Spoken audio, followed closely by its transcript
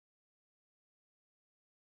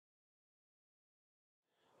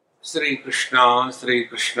श्री कृष्णा श्री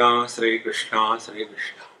कृष्णा श्री कृष्णा श्री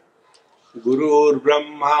कृष्णा।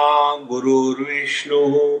 गुरुर्ब्रह्मा गुरुर्विष्णु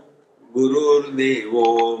गुरुर्देवो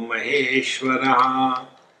महेश्वरः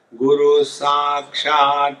गुरु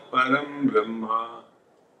साक्षात् परम ब्रह्म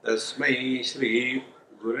तस्मै श्री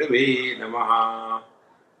गुरवे नमः।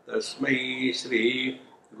 तस्मै श्री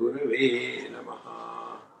गुरवे नमः।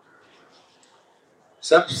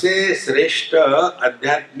 सबसे श्रेष्ठ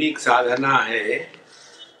आध्यात्मिक साधना है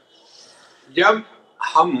जब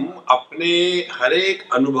हम अपने हर एक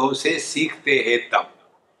अनुभव से सीखते हैं। तब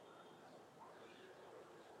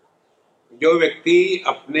जो व्यक्ति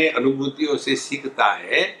अपने अनुभूतियों से सीखता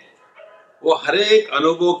है वो हर एक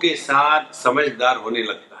अनुभव के साथ समझदार होने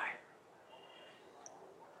लगता है,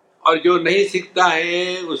 और जो नहीं सीखता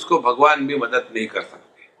है उसको भगवान भी मदद नहीं कर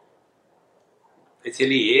सकते।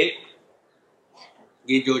 इसलिए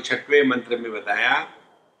ये जो छठवें मंत्र में बताया,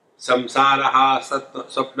 संसारः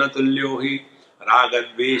स्वप्न तुल्यो हि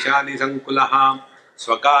रागद्वेषादि संकुलः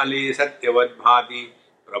स्वकाले सत्यवद् भाति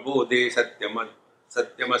प्रबोधे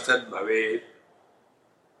सत्यमसद् भवेत्।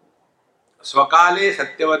 स्वकाले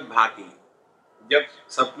सत्यवद् भाति, जब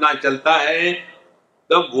सपना चलता है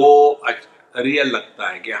तब वो रियल लगता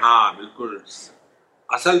है कि हाँ बिल्कुल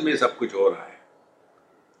असल में सब कुछ हो रहा है।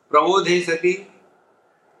 प्रबोधे सति,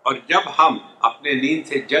 और जब हम अपने नींद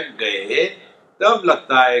से जग गए तब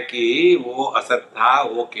लगता है कि वो असत था,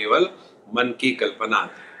 वो केवल मन की कल्पना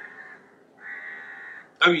थी।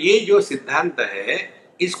 अब ये जो सिद्धांत है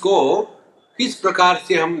इसको किस प्रकार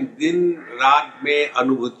से हम दिन रात में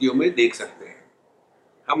अनुभूतियों में देख सकते हैं,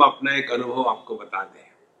 हम अपना एक अनुभव आपको बताते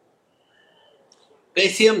हैं।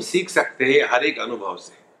 कैसे हम सीख सकते हैं हर एक अनुभव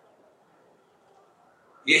से,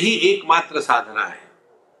 यही एकमात्र साधना है।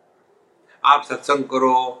 आप सत्संग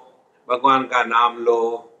करो, भगवान का नाम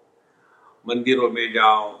लो, मंदिरों में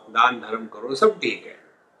जाओ, दान धर्म करो, सब ठीक है,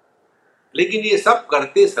 लेकिन ये सब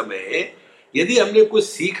करते समय यदि हमने कुछ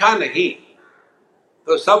सीखा नहीं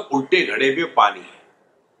तो सब उल्टे घड़े में पानी है।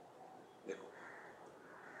 देखो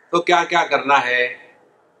तो क्या क्या करना है।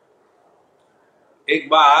 एक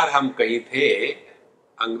बार हम कहीं थे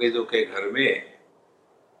अंग्रेजों के घर में,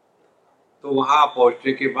 तो वहां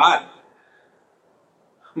पहुंचने के बाद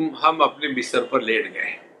हम अपने बिस्तर पर लेट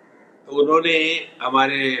गए, तो उन्होंने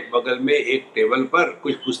हमारे बगल में एक टेबल पर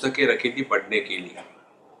कुछ पुस्तकें रखी थी पढ़ने के लिए।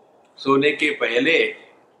 सोने के पहले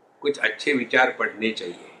कुछ अच्छे विचार पढ़ने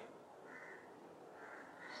चाहिए।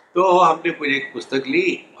 तो हमने कुछ एक पुस्तक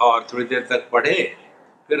ली और थोड़ी देर तक पढ़े,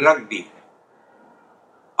 फिर रख दी,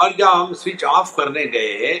 और जब हम स्विच ऑफ करने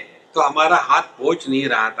गए तो हमारा हाथ पहुंच नहीं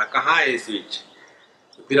रहा था, कहाँ है स्विच।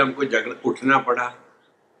 तो फिर हमको उठना पड़ा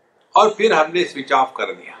और फिर हमने स्विच ऑफ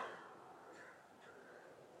कर दिया,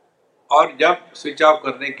 और जब स्विच ऑफ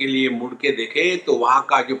करने के लिए मुड़ के देखे तो वहां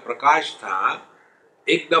का जो प्रकाश था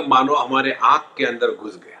एकदम मानो हमारे आंख के अंदर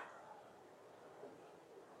घुस गया,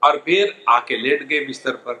 और फिर आके लेट गए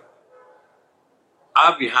बिस्तर पर।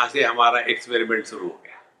 अब यहां से हमारा एक्सपेरिमेंट शुरू हो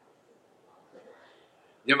गया।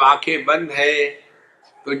 जब आंखें बंद है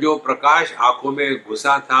तो जो प्रकाश आंखों में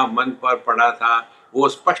घुसा था, मन पर पड़ा था, वो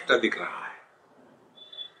स्पष्ट दिख रहा है।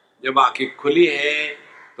 जब आंखें खुली है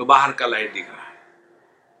तो बाहर का लाइट दिख रहा है।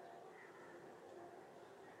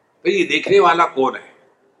 तो ये देखने वाला कौन है?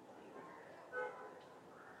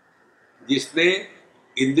 जिसने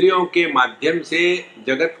इंद्रियों के माध्यम से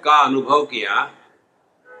जगत का अनुभव किया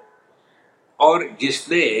और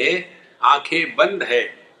जिसने आंखें बंद है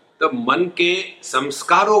तब मन के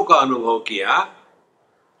संस्कारों का अनुभव किया,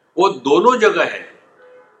 वो दोनों जगह है।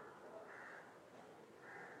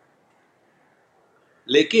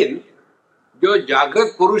 लेकिन जो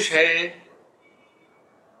जागृत पुरुष है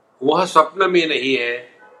वह स्वप्न में नहीं है,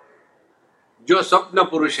 जो स्वप्न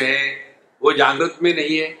पुरुष है वो जागृत में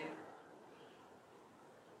नहीं है।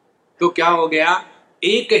 तो क्या हो गया?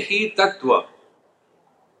 एक ही तत्व,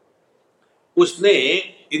 उसने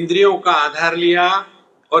इंद्रियों का आधार लिया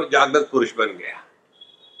और जागृत पुरुष बन गया।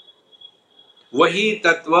 वही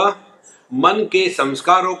तत्व मन के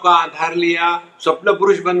संस्कारों का आधार लिया, स्वप्न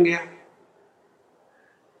पुरुष बन गया।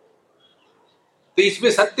 तो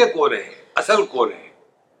इसमें सत्य कौन है, असल कौन है?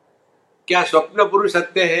 क्या स्वप्न पुरुष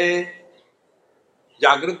सत्य है,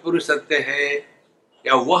 जागृत पुरुष सत्य है,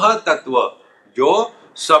 या वह तत्व जो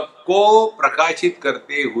सबको प्रकाशित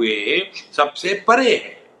करते हुए सबसे परे है?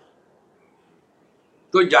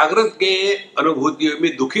 तो जागृत के अनुभूतियों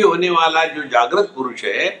में दुखी होने वाला जो जागृत पुरुष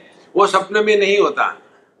है वो स्वप्न में नहीं होता।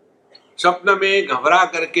 स्वप्न में घबरा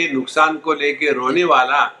करके नुकसान को लेके रोने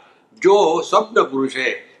वाला जो स्वप्न पुरुष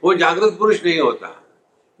है वो जागृत पुरुष नहीं होता।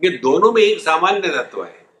 ये दोनों में एक सामान्य तत्व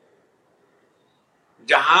है।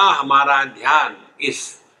 जहां हमारा ध्यान इस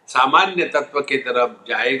सामान्य तत्व की तरफ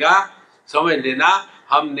जाएगा, समझ लेना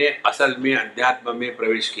हमने असल में अध्यात्म में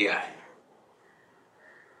प्रवेश किया है।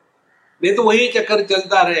 नहीं तो वही चक्कर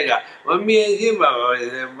चलता रहेगा, मम्मी ऐसी,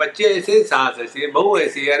 बच्चे ऐसे, सास ऐसी, बहू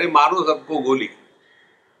ऐसी, अरे मारो सबको गोली,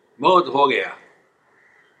 बहुत हो गया।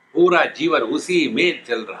 पूरा जीवन उसी में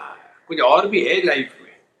चल रहा है, कुछ और भी है लाइफ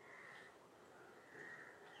में।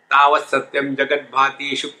 तावत् सत्यम जगत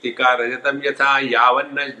भाति शुक्तिका रजतम यथा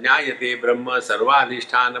यावन्न ज्ञायते ब्रह्म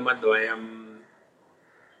सर्वाधिष्ठानमद्वयम्।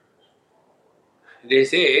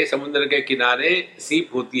 जैसे समुद्र के किनारे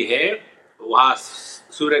सीप होती है, वहां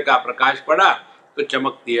सूर्य का प्रकाश पड़ा तो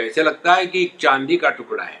चमकती है, ऐसे लगता है कि चांदी का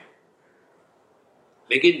टुकड़ा है।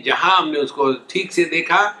 लेकिन जहां हमने उसको ठीक से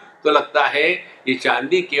देखा तो लगता है ये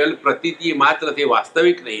चांदी केवल प्रतीति मात्र थी,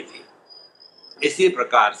 वास्तविक नहीं थी। इसी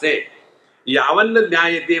प्रकार से यावन्न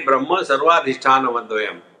ज्ञायते ब्रह्म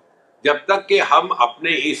सर्वाधिष्ठानमद्वयम्, जब तक कि हम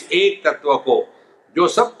अपने इस एक तत्व को जो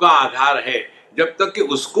सबका आधार है, जब तक कि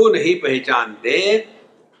उसको नहीं पहचानते,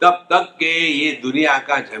 तब तक के ये दुनिया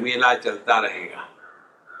का झमेला चलता रहेगा।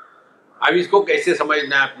 अब इसको कैसे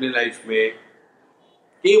समझना है अपनी लाइफ में?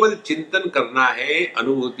 केवल चिंतन करना है,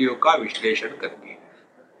 अनुभूतियों का विश्लेषण करके।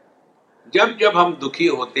 जब जब हम दुखी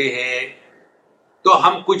होते हैं तो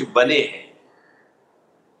हम कुछ बने हैं,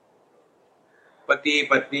 पति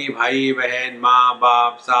पत्नी, भाई बहन, माँ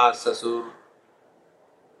बाप, सास ससुर,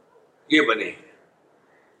 ये बने हैं।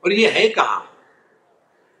 और ये है कहां?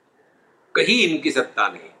 कहीं इनकी सत्ता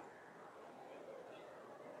नहीं।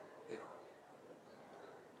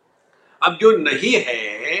 अब जो नहीं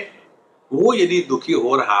है वो यदि दुखी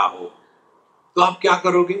हो रहा हो तो आप क्या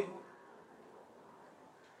करोगे?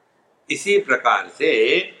 इसी प्रकार से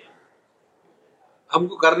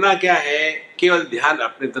हमको करना क्या है? केवल ध्यान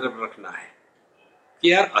अपनी तरफ रखना है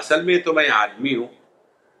कि यार असल में तो मैं आदमी हूं,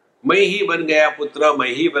 मैं ही बन गया पुत्र, मैं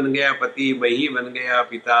ही बन गया पति, मैं ही बन गया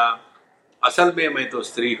पिता। असल में मैं तो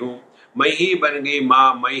स्त्री हूं, मैं ही बन गई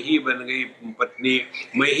माँ, मैं ही बन गई पत्नी,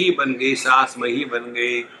 मैं ही बन गई सास, मैं ही बन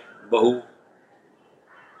गई बहू।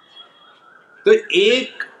 तो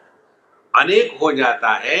एक अनेक हो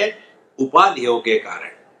जाता है उपाधियों के कारण।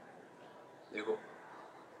 देखो,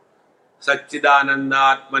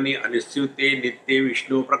 सच्चिदानंदात्मनि अनुस्यूते नित्य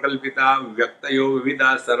विष्णु प्रकल्पिता व्यक्तयो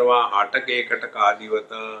विविधा सर्वा हाटके कटकादिवत।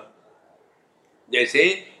 जैसे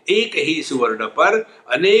एक ही सुवर्ण पर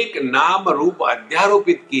अनेक नाम रूप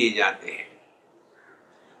अध्यारोपित किए जाते हैं।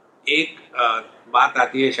 एक बात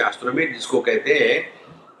आती है शास्त्रों में जिसको कहते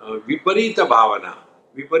हैं विपरीत भावना।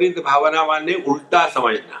 विपरीत भावना माने उल्टा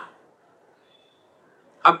समझना।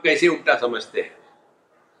 हम कैसे उल्टा समझते हैं?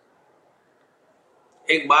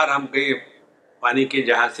 एक बार हम कहीं पानी के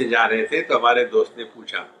जहाज से जा रहे थे तो हमारे दोस्त ने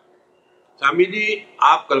पूछा, स्वामी जी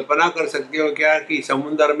आप कल्पना कर सकते हो क्या कि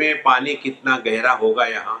समुद्र में पानी कितना गहरा होगा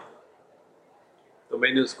यहाँ? तो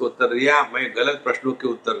मैंने उसको उत्तर दिया, मैं गलत प्रश्नों के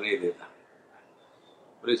उत्तर नहीं देता।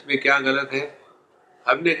 और इसमें क्या गलत है?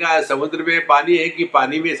 हमने कहा समुद्र में पानी है कि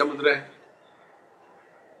पानी में समुद्र है?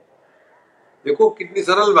 देखो कितनी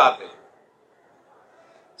सरल बात है।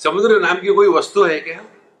 समुद्र नाम की कोई वस्तु है क्या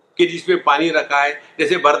कि जिसमें पानी रखा है?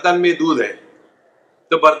 जैसे बर्तन में दूध है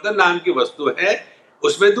तो बर्तन नाम की वस्तु है,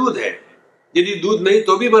 उसमें दूध है, यदि दूध नहीं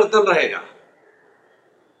तो भी बर्तन रहेगा।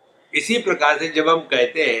 इसी प्रकार से जब हम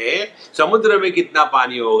कहते हैं समुद्र में कितना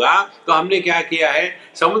पानी होगा तो हमने क्या किया है?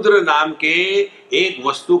 समुद्र नाम के एक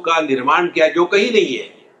वस्तु का निर्माण किया जो कहीं नहीं है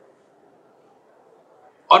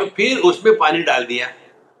और फिर उसमें पानी डाल दिया।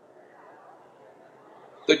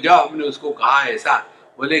 तो जब हमने उसको कहा ऐसा,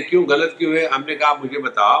 बोले क्यों, गलत क्यों है? हमने कहा मुझे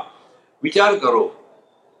बताओ, विचार करो,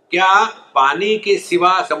 क्या पानी के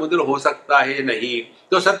सिवा समुद्र हो सकता है? नहीं।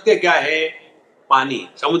 तो सत्य क्या है? पानी,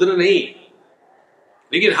 समुद्र नहीं।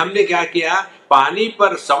 लेकिन हमने क्या किया? पानी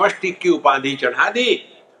पर समष्टि की उपाधि चढ़ा दी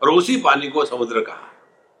और उसी पानी को समुद्र कहा।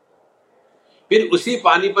 फिर उसी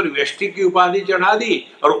पानी पर व्यष्टि की उपाधि चढ़ा दी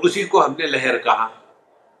और उसी को हमने लहर कहा।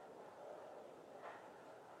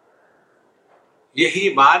 यही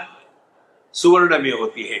बात सुवर्ण में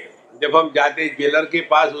होती है। जब हम जाते ज्वेलर के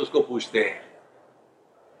पास उसको पूछते हैं,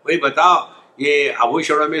 भाई बताओ ये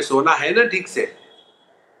आभूषणों में सोना है ना? ठीक से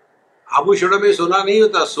आभूषणों में सोना नहीं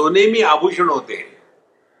होता, सोने में आभूषण होते हैं।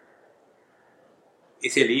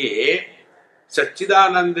 इसीलिए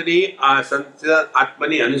सच्चिदानंदनी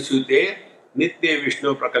आत्मनि अनुस्यूते नित्य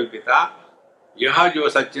विष्णु प्रकल्पिता, यह जो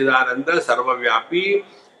सच्चिदानंद सर्वव्यापी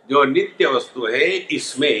जो नित्य वस्तु है,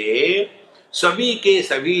 इसमें सभी के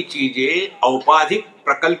सभी चीजें औपाधिक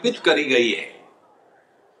प्रकल्पित करी गई है।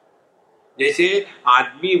 जैसे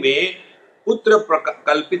आदमी में पुत्र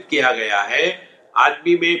कल्पित किया गया है,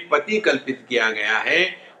 आदमी में पति कल्पित किया गया है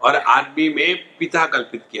और आदमी में पिता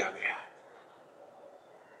कल्पित किया गया है।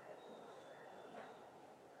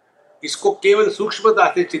 इसको केवल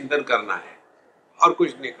सूक्ष्मता से चिंतन करना है और कुछ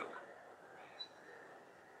नहीं करना।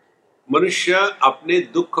 मनुष्य अपने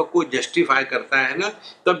दुख को जस्टिफाई करता है ना,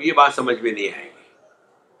 तब ये बात समझ में नहीं आएगी।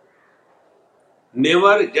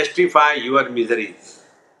 Never justify your miseries.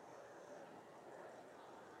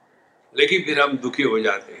 लेकिन फिर हम दुखी हो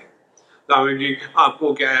जाते हैं। स्वामी जी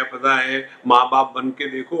आपको क्या है पता है, माँ बाप बन के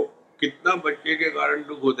देखो कितना बच्चे के कारण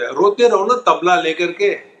दुख होता है। रोते रहो ना तबला लेकर के।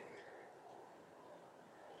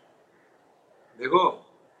 देखो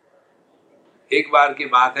एक बार की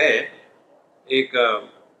बात है, एक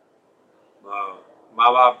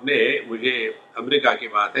माँ बाप ने मुझे, अमेरिका की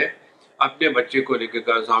बात है, अपने बच्चे को लेकर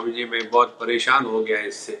कहा स्वामी जी मैं बहुत परेशान हो गया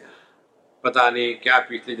इससे, पता नहीं क्या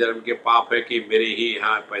पिछले जन्म के पाप है कि मेरे ही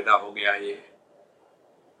यहाँ पैदा हो गया ये।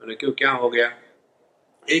 मैंने क्यों, क्या हो गया?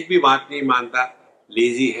 एक भी बात नहीं मानता,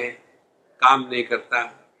 लेजी है, काम नहीं करता,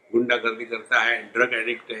 गुंडागर्दी करता है, ड्रग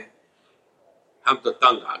एडिक्ट है। हम तो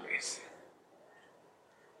तंग आ गए इससे।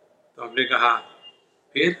 तो हमने कहा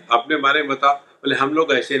फिर अपने बारे में बताओ। बोले हम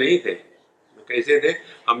लोग ऐसे नहीं थे। कैसे थे?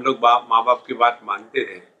 हम लोग माँ बाप की बात मानते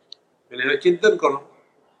थे। मैंने चिंतन करो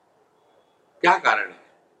क्या कारण है।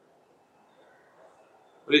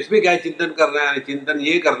 और इसमें क्या चिंतन करना है? चिंतन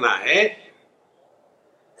ये करना है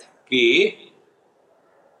कि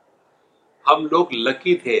हम लोग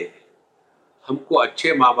लकी थे, हमको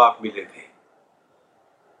अच्छे माँ बाप मिले थे।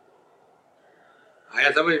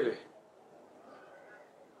 आया समझ में?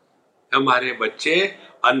 हमारे बच्चे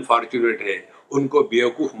अनफॉर्चुनेट है, उनको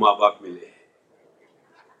बेवकूफ माँ बाप मिले।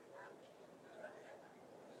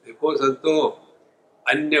 देखो संतो,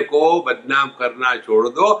 अन्य को बदनाम करना छोड़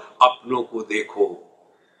दो, अपनों को देखो।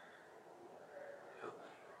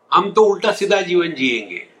 हम तो उल्टा सीधा जीवन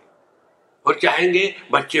जिएंगे और चाहेंगे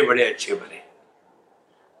बच्चे बड़े अच्छे बने।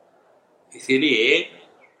 इसीलिए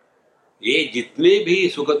ये जितने भी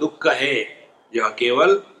सुख दुख है, यह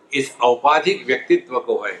केवल इस औपाधिक व्यक्तित्व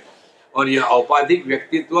को है। और यह औपाधिक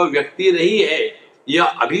व्यक्तित्व व्यक्ति नहीं है, यह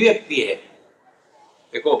अभिव्यक्ति है।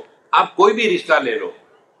 देखो आप कोई भी रिश्ता ले लो,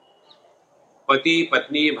 पति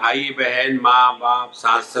पत्नी, भाई बहन, माँ बाप,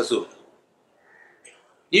 सास ससुर,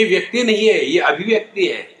 ये व्यक्ति नहीं है, ये अभिव्यक्ति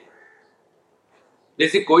है।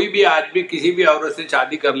 जैसे कोई भी आदमी किसी भी औरत से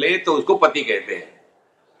शादी कर ले तो उसको पति कहते हैं।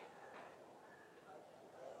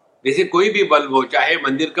 जैसे कोई भी बल्ब हो, चाहे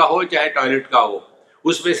मंदिर का हो चाहे टॉयलेट का हो,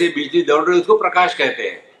 उसमें से बिजली दौड़ रही, उसको प्रकाश कहते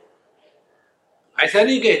हैं। ऐसा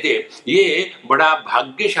नहीं कहते ये बड़ा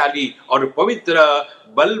भाग्यशाली और पवित्र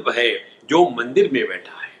बल्ब है जो मंदिर में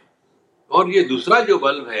बैठा है, और ये दूसरा जो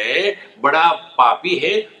बल्ब है बड़ा पापी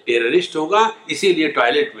है, टेररिस्ट होगा, इसीलिए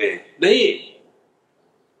टॉयलेट में है। नहीं,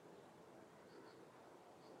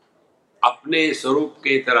 अपने स्वरूप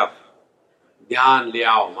के तरफ ध्यान ले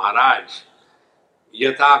आओ महाराज।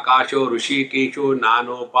 यथा काशो ऋषिकेशो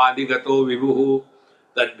नानोपाधिगतो विभु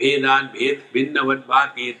तद्भेदान भेद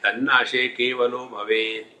भिन्नवद्भाति तन्नाशे केवलो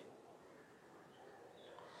भवेत्।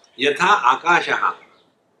 यथा आकाशः,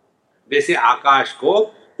 जैसे आकाश को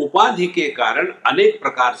उपाधि के कारण अनेक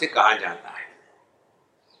प्रकार से कहा जाता है।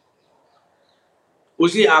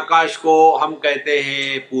 उसी आकाश को हम कहते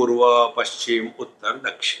हैं पूर्व, पश्चिम, उत्तर,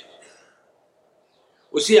 दक्षिण।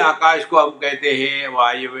 उसी आकाश को हम कहते हैं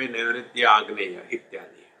वायव्य, नैऋत्य, आग्नेय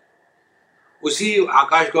इत्यादि। उसी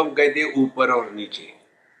आकाश को हम कहते हैं ऊपर और नीचे।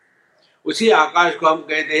 उसी आकाश को हम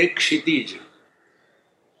कहते हैं क्षितिज।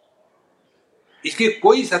 इसकी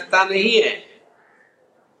कोई सत्ता नहीं है,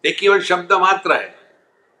 ये केवल शब्द मात्र है।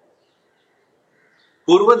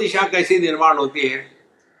 पूर्व दिशा कैसे निर्माण होती है?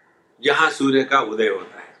 जहां सूर्य का उदय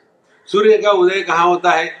होता है। सूर्य का उदय कहां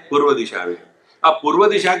होता है? पूर्व दिशा में। अब पूर्व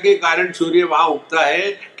दिशा के कारण सूर्य वहां उगता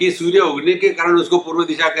है कि सूर्य उगने के कारण उसको पूर्व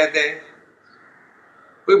दिशा कहते हैं?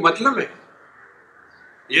 कोई मतलब है?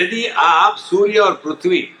 यदि आप सूर्य और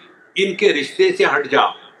पृथ्वी इनके रिश्ते से हट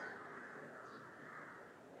जाओ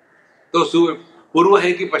तो सूर्य पूर्व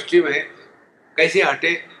है कि पश्चिम है? कैसे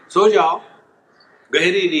हटे? सो जाओ।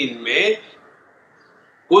 गहरी नींद में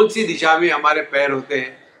कौन सी दिशा में हमारे पैर होते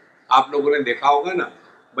हैं? आप लोगों ने देखा होगा ना,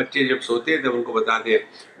 बच्चे जब सोते हैं तब उनको बताते हैं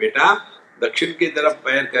बेटा दक्षिण की तरफ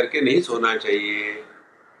पैर करके नहीं सोना चाहिए।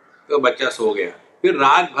 तो बच्चा सो गया, फिर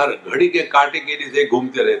रात भर घड़ी के कांटे के नीचे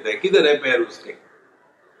घूमते रहते हैं, किधर है पैर उसके?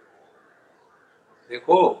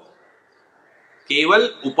 देखो, केवल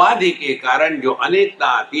उपाधि के कारण जो अनेकता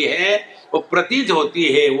आती है वो प्रतीत होती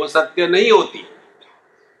है, वो सत्य नहीं होती।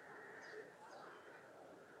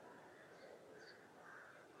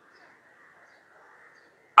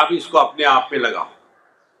 अब इसको अपने आप में लगाओ।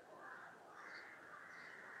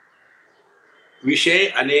 विषय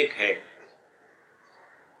अनेक है,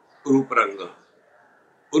 रूप रंग,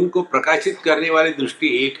 उनको प्रकाशित करने वाली दृष्टि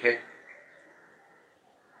एक है।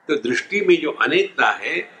 तो दृष्टि में जो अनेकता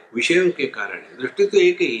है विषयों के कारण है, दृष्टि तो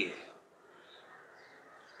एक ही है।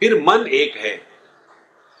 फिर मन एक है,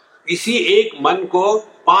 इसी एक मन को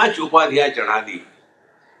 5 उपाधियां चढ़ा दी,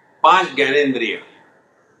 5 ज्ञानेंद्रिय।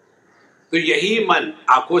 तो यही मन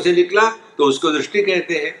आंखों से निकला तो उसको दृष्टि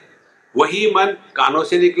कहते हैं, वही मन कानों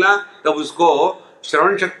से निकला तब उसको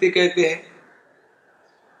श्रवण शक्ति कहते हैं।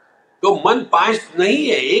 तो मन 5 नहीं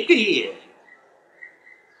है, एक ही है।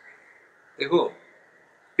 देखो,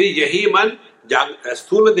 फिर यही मन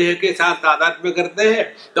स्थूल देह के साथ तादात्म्य करते हैं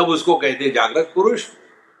तब उसको कहते हैं जागृत पुरुष।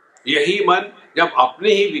 यही मन जब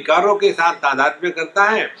अपने ही विकारों के साथ तादात्म्य करता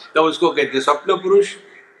है तब उसको कहते हैं स्वप्न पुरुष।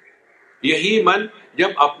 यही मन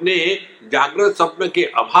जब अपने जागृत स्वप्न के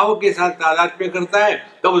अभाव के साथ तादात्म्य करता है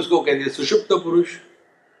तब उसको कहते हैं सुषुप्त पुरुष।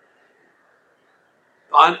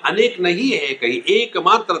 तो अनेक नहीं है, कहीं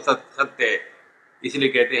एकमात्र सत्य है। इसलिए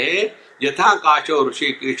कहते हैं यथाकाशो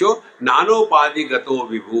ऋषिकेशो नानोपाधि गतो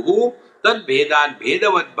विभु तद भेदान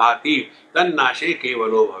भेदवत भाति तन्नाशे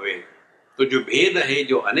केवलो भवे। तो जो भेद है,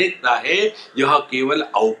 जो अनेकता है, यह केवल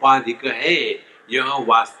औपाधिक है, यह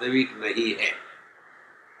वास्तविक नहीं है।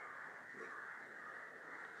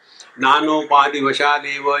 नानोपाधि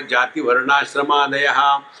वशादेव जाति वर्णाश्रमादयः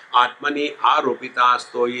आत्मनि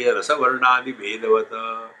आरोपितास्तो ये रसवर्णादि भेदवत।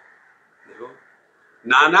 देखो,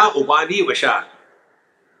 नाना उपाधि वशात,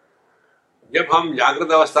 जब हम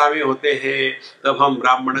जागृत अवस्था में होते हैं तब हम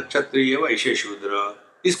ब्राह्मण क्षत्रिय वैश्य शूद्र,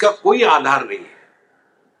 इसका कोई आधार नहीं है।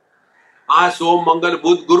 आज सोम मंगल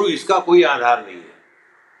बुध गुरु, इसका कोई आधार नहीं है।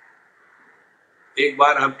 एक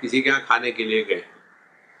बार हम किसी के यहाँ खाने के लिए गए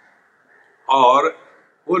और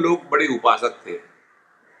वो लोग बड़े उपासक थे,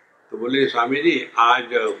 तो बोले स्वामी जी आज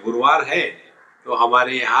गुरुवार है तो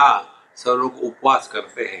हमारे यहाँ सब लोग उपवास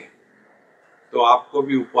करते हैं, तो आपको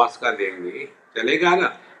भी उपवास का देंगे, चलेगा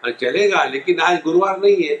ना? चलेगा, लेकिन आज गुरुवार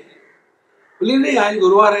नहीं है। बोले नहीं आज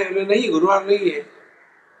गुरुवार है। बोले नहीं गुरुवार नहीं है।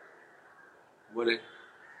 बोले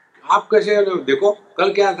आप कैसे? देखो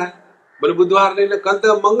कल क्या था? बोले बुधवार नहीं, कल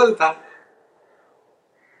तो मंगल था।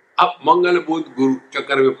 अब मंगल बुध गुरु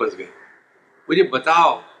चक्कर में फंस गए। मुझे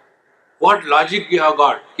बताओ what logic you have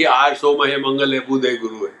got कि आज सोम है, मंगल है, बुध है,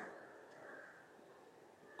 गुरु है?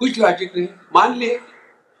 कुछ लॉजिक नहीं, मान लिए।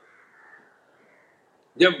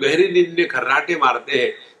 जब गहरी नींद में खर्राटे मारते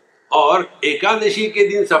हैं और एकादशी के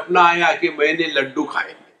दिन सपना आया कि मैंने लड्डू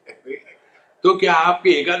खाए, तो क्या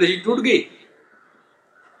आपकी एकादशी टूट गई?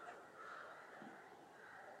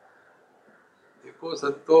 देखो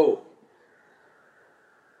संतो,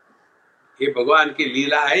 ये भगवान की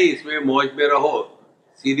लीला है, इसमें मौज में रहो,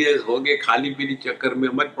 सीरियस हो गए खाली पीली चक्कर में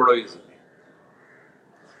मत पड़ो इसमें।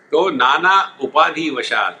 तो नाना उपाधि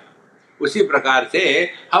वशात, उसी प्रकार से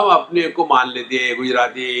हम अपने को मान लेते हैं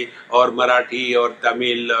गुजराती और मराठी और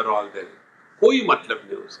तमिल और ऑल दैट, कोई मतलब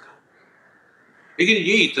नहीं उसका। लेकिन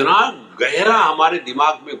ये इतना गहरा हमारे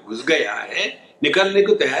दिमाग में घुस गया है, निकलने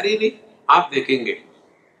को तैयार ही नहीं। आप देखेंगे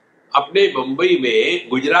अपने बंबई में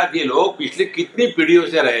गुजराती लोग पिछले कितनी पीढ़ियों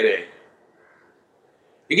से रह रहे हैं,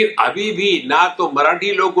 लेकिन अभी भी ना तो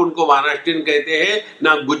मराठी लोग उनको महाराष्ट्रियन कहते हैं,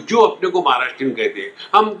 ना गुज्जू अपने को महाराष्ट्रियन कहते हैं।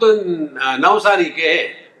 हम तो नवसारी के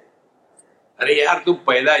हैं। अरे यार तुम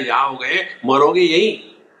पैदा यहां हो गए, मरोगे यहीं,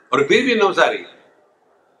 और फिर भी नवसारी।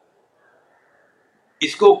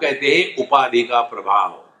 इसको कहते हैं उपाधि का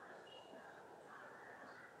प्रभाव।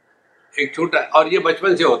 एक छोटा, और ये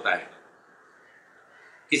बचपन से होता है।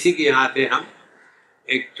 किसी के यहां थे हम,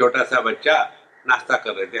 एक छोटा सा बच्चा नाश्ता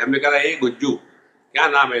कर रहे थे। हमने कहा ए गुज्जू, क्या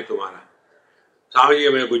नाम है तुम्हारा? स्वामी जी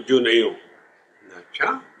मैं गुज्जू नहीं हूं।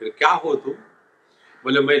 अच्छा फिर क्या हो तुम?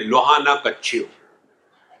 बोले मैं लोहाना कच्ची हूं।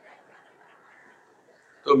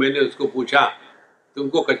 तो मैंने उसको पूछा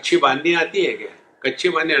तुमको कच्ची बांधनी आती है क्या? कच्ची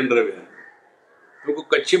माने अंडरवेयर। तुमको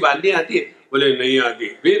कच्ची बांधनी आती है? बोले नहीं आती।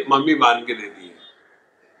 फिर मम्मी बांध के देती है।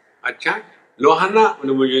 अच्छा लोहाना?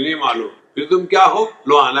 बोले मुझे नहीं मालूम। फिर तुम क्या हो?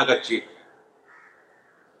 लोहाना कच्ची।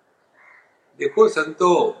 देखो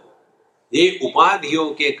संतो, ये उपाधियों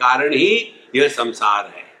के कारण ही यह संसार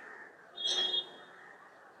है।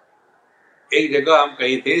 एक जगह हम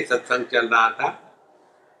कहीं थे, सत्संग चल रहा था,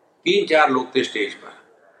 3-4 लोग थे स्टेज पर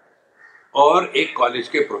और एक कॉलेज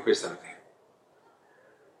के प्रोफेसर थे।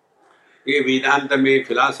 ये वेदांत में,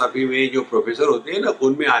 फिलॉसफी में जो प्रोफेसर होते हैं ना,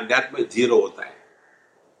 उनमें आध्यात्म 0 होता है।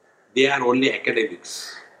 दे आर ओनली एकेडमिक्स,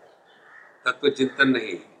 तत्व चिंतन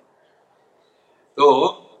नहीं। तो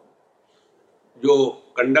जो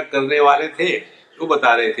कंडक्ट करने वाले थे वो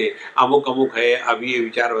बता रहे थे अमुक अमुक है, अब ये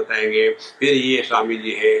विचार बताएंगे, फिर ये स्वामी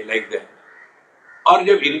जी है, लाइक दैट। और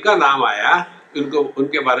जब इनका नाम आया, उनको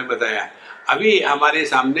उनके बारे में बताया, अभी हमारे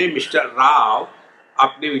सामने मिस्टर राव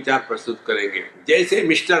अपने विचार प्रस्तुत करेंगे। जैसे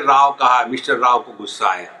मिस्टर राव कहा, मिस्टर राव को गुस्सा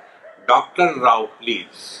आया। Doctor Rao please.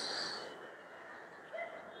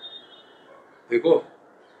 देखो,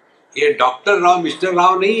 ये डॉक्टर राव मिस्टर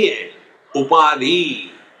राव नहीं है,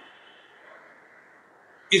 उपाधि।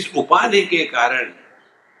 इस उपाधि के कारण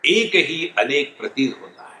एक ही अनेक प्रतीत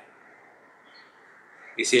होता है।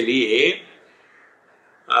 इसीलिए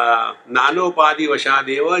नानोपाधि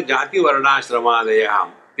वशादेव जाति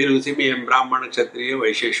वर्णाश्रमादयाम, फिर उसी में हम ब्राह्मण क्षत्रिय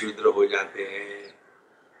वैश्य शूद्र हो जाते हैं।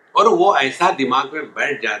 और वो ऐसा दिमाग में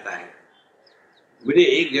बैठ जाता है। मुझे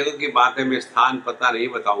एक जगह की बात है, मैं स्थान पता नहीं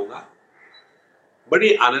बताऊंगा,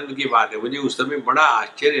 बड़ी आनंद की बात है, मुझे उस समय बड़ा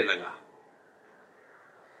आश्चर्य लगा।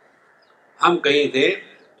 हम कहीं थे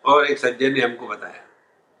और एक सज्जन ने हमको बताया,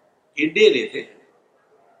 इंडियन ही थे,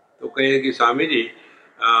 तो कहे कि स्वामी जी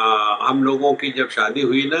हम लोगों की जब शादी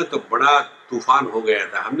हुई ना तो बड़ा तूफान हो गया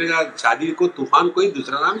था। हमने कहा शादी को तूफान कोई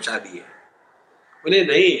दूसरा नाम शादी है? बोले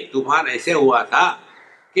नहीं, तूफान ऐसे हुआ था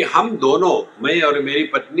कि हम दोनों, मैं और मेरी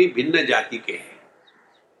पत्नी भिन्न जाति के हैं।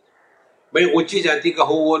 मैं ऊंची जाति का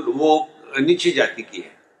हूं, वो नीची जाति की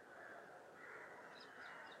है।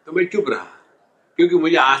 तो मैं चुप रहा, क्योंकि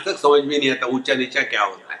मुझे आज तक समझ में नहीं आता ऊंचा नीचा क्या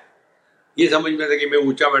होता है। ये समझ में आता कि मैं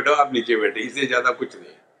ऊंचा बैठा आप नीचे बैठे, इससे ज्यादा कुछ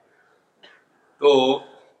नहीं। तो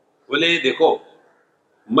बोले देखो,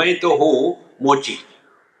 मैं तो हूं मोची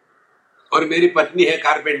और मेरी पत्नी है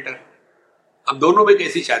कारपेंटर, अब दोनों में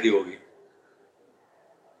कैसी शादी होगी?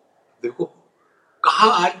 देखो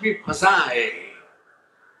कहां आदमी फंसा है।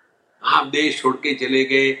 आप देश छोड़ के चले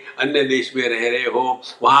गए, अन्य देश में रह रहे हो,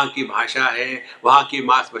 वहां की भाषा है, वहां की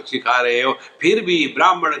मांस मच्छी खा रहे हो, फिर भी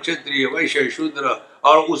ब्राह्मण क्षत्रिय वैश्य शूद्र,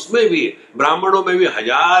 और उसमें भी ब्राह्मणों में भी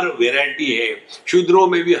 1000 वैरायटी है, शूद्रों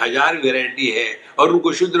में भी 1000 वैरायटी है, और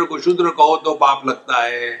उनको शूद्र को शूद्र कहो तो पाप लगता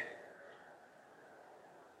है।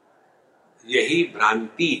 यही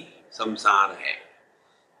भ्रांति संसार है।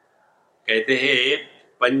 कहते हैं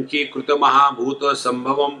पंचीकृत महाभूत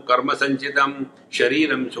संभवम कर्म संचितम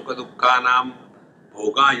शरीरम सुख दुखानाम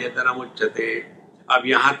भोगायतनम उच्यते। अब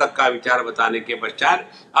यहां तक का विचार बताने के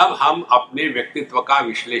पश्चात अब हम अपने व्यक्तित्व का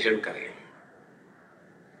विश्लेषण करें।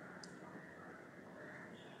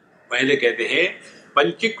 पहले कहते हैं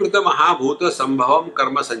पंचीकृत महाभूत संभवम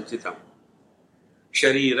कर्म संचितम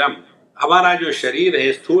शरीरम। हमारा जो शरीर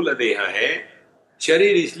है, स्थूल देह है,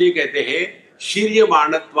 शरीर इसलिए कहते हैं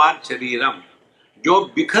शीर्यमाणत्वात् शरीरम, जो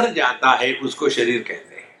बिखर जाता है उसको शरीर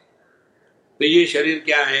कहते हैं। तो ये शरीर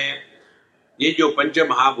क्या है? ये जो पंच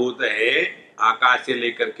महाभूत है, आकाश से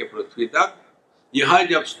लेकर के पृथ्वी तक, यह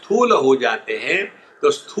जब स्थूल हो जाते हैं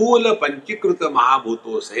तो स्थूल पंचीकृत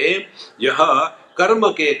महाभूतों से यह कर्म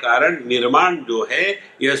के कारण निर्माण जो है,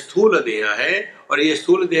 यह स्थूल देह है। और ये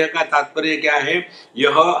स्थूल देह का तात्पर्य क्या है?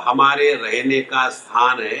 यह हमारे रहने का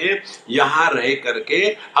स्थान है, यहां रह करके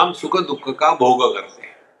हम सुख दुख का भोग करते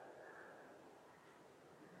हैं।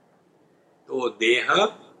 तो देह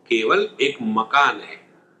केवल एक मकान है,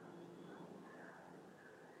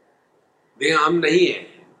 देह हम नहीं है।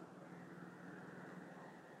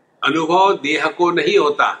 अनुभव देह को नहीं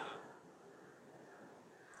होता,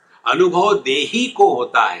 अनुभव देही को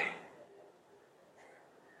होता है।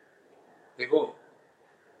 देखो,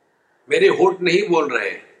 मेरे होठ नहीं बोल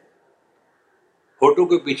रहे, होठों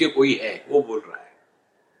के पीछे कोई है, वो बोल रहा है।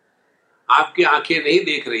 आपकी आंखें नहीं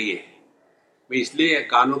देख रही है, मैं इसलिए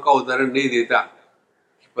कानों का उदाहरण नहीं देता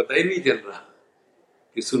कि पता ही नहीं चल रहा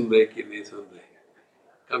कि सुन रहे कि नहीं सुन रहे।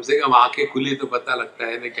 कम से कम आंखें खुली तो पता लगता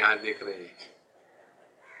है ना कि हाँ देख रहे हैं।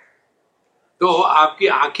 तो आपकी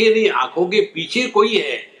आंखें नहीं, आंखों के पीछे कोई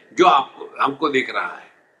है जो आपको हमको देख रहा है।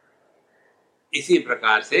 इसी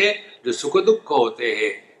प्रकार से जो सुख दुख होते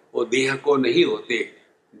हैं वो देह को नहीं होते,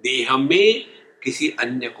 देह में किसी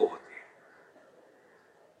अन्य को होते।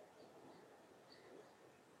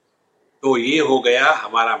 तो ये हो गया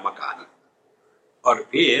हमारा मकान। और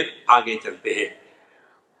फिर आगे चलते हैं।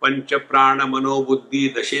 पंच प्राण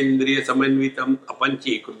मनोबुद्धि दशेन्द्रिय समन्वितम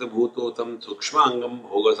अपंचीकृत भूतोतम सूक्ष्मांगम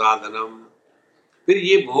भोग साधनम। फिर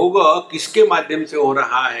ये भोग किसके माध्यम से हो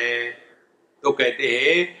रहा है? तो कहते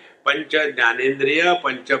हैं पंच ज्ञानेन्द्रिय,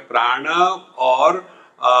 पंच प्राण और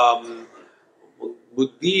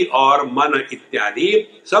बुद्धि और मन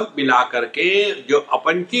इत्यादि सब मिलाकर के जो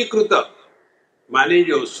अपंचीकृत माने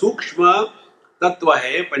जो सूक्ष्म तत्व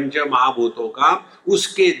है पंच महाभूतों का,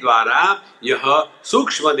 उसके द्वारा यह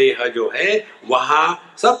सूक्ष्म देह जो है वहां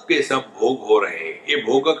सब के सब भोग हो रहे हैं। ये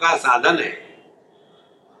भोग का साधन है।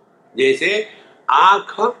 जैसे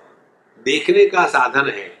आंख देखने का साधन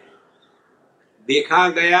है, देखा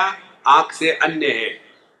गया आंख से अन्य है,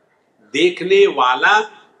 देखने वाला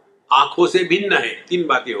आंखों से भिन्न है। 3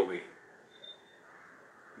 बातें हो गई,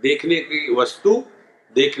 देखने की वस्तु,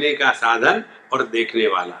 देखने का साधन और देखने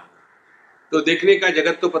वाला। तो देखने का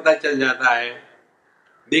जगत तो पता चल जाता है,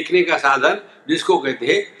 देखने का साधन जिसको कहते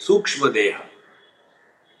हैं सूक्ष्म देह।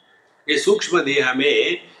 ये सूक्ष्म देह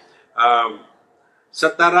में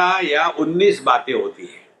 17 या 19 बातें होती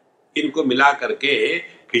है। इनको मिला करके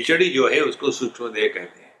खिचड़ी जो है उसको सूक्ष्म देह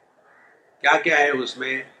कहते हैं। क्या क्या है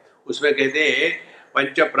उसमें? उसमें कहते हैं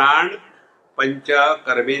पंच प्राण, पंच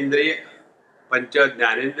कर्मेंद्रिय, पंच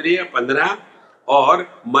ज्ञानेन्द्रिय 15, और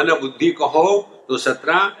मन बुद्धि कहो तो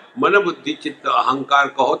 17, मन बुद्धि चित्त अहंकार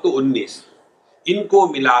कहो तो 19। इनको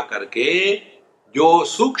मिला करके जो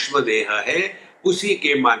सूक्ष्म देह है उसी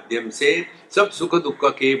के माध्यम से सब सुख दुख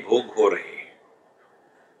के भोग हो रहे हैं।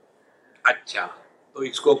 अच्छा, तो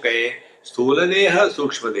इसको कहे स्थूल देह,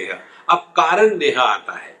 सूक्ष्म देह। अब कारण देह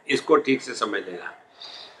आता है, इसको ठीक से समझ लेना।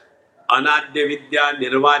 अनाद्य विद्या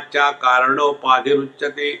निर्वाच्या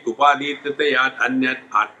कारणोपाधिरुच्यते उपाधितया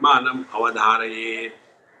अन्यत् आत्मानम अवधारयेत्।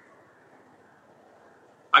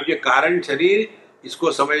 अब ये कारण शरीर,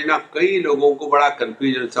 इसको समझना कई लोगों को बड़ा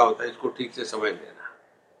कंफ्यूजन सा होता है, इसको ठीक से समझ लेना।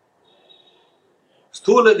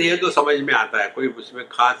 स्थूल देह तो समझ में आता है, कोई उसमें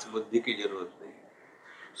खास बुद्धि की जरूरत नहीं।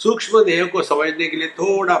 सूक्ष्म देह को समझने के लिए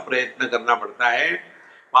थोड़ा प्रयत्न करना पड़ता है।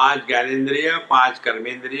 5 ज्ञानेन्द्रिय, 5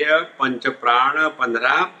 कर्मेंद्रिय, पंच प्राण,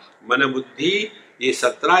 15 मन बुद्धि, ये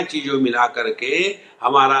 17 चीजों मिला करके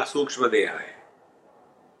हमारा सूक्ष्म देह है।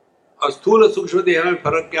 और स्थूल सूक्ष्म देह में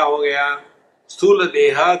फर्क क्या हो गया? स्थूल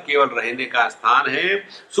देह केवल रहने का स्थान है,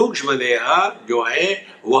 सूक्ष्म देह जो है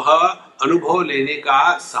वह अनुभव लेने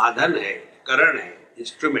का साधन है, करण है,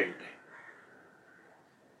 इंस्ट्रूमेंट है।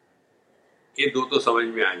 ये दो तो समझ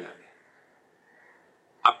में आ जाते हैं।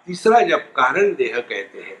 अब तीसरा जब कारण देह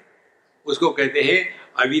कहते हैं उसको कहते हैं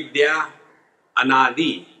अविद्या,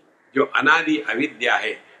 अनादि। जो अनादि अविद्या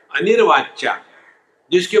है, अनिर्वाच्या,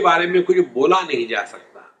 जिसके बारे में कुछ बोला नहीं जा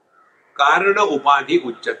सकता, कारण उपाधि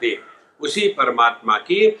उच्चते, उसी परमात्मा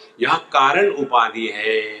की यह कारण उपाधि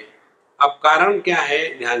है। अब कारण क्या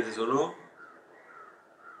है, ध्यान से सुनो।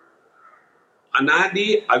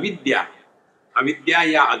 अनादि अविद्या, अविद्या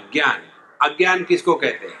या अज्ञान। अज्ञान किसको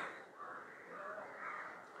कहते हैं?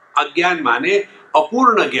 अज्ञान माने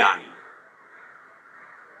अपूर्ण ज्ञान।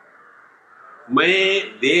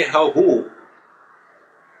 मैं देह हूं,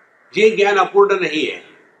 ये ज्ञान अपूर्ण नहीं है।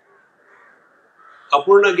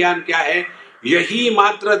 अपूर्ण ज्ञान क्या है? यही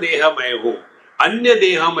मात्र देह मैं हूं, अन्य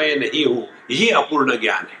देह मैं नहीं हूं, ये अपूर्ण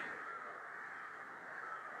ज्ञान है।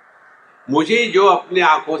 मुझे जो अपने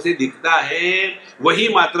आंखों से दिखता है वही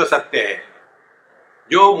मात्र सत्य है,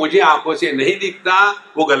 जो मुझे आंखों से नहीं दिखता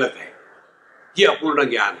वो गलत है। ये अपूर्ण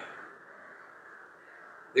ज्ञान है।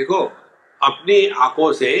 देखो, अपनी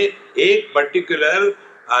आंखों से एक पर्टिकुलर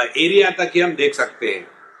एरिया तक ही हम देख सकते हैं,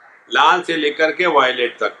 लाल से लेकर के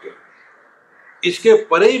वायलेट तक के। इसके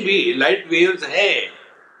परे भी लाइट वेव्स है।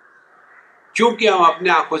 क्योंकि हम अपने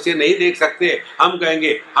आंखों से नहीं देख सकते, हम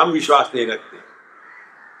कहेंगे हम विश्वास नहीं रखते।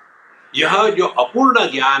 यह जो अपूर्ण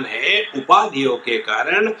ज्ञान है उपाधियों के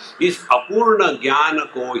कारण, इस अपूर्ण ज्ञान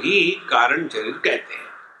को ही कारण शरीर कहते हैं।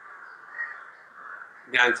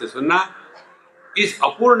 ध्यान से सुनना। इस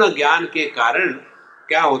अपूर्ण ज्ञान के कारण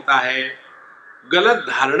क्या होता है? गलत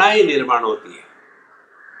धारणाएं निर्माण होती है।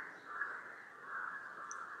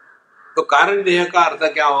 तो कारण देह का अर्थ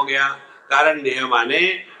क्या हो गया? कारण देह माने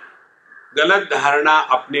गलत धारणा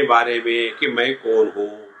अपने बारे में कि मैं कौन हूं।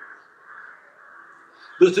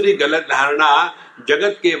 दूसरी गलत धारणा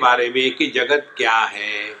जगत के बारे में कि जगत क्या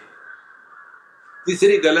है।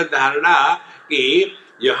 तीसरी गलत धारणा कि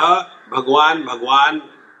यह भगवान, भगवान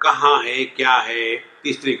कहाँ है, क्या है,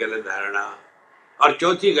 तीसरी गलत धारणा। और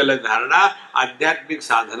चौथी गलत धारणा आध्यात्मिक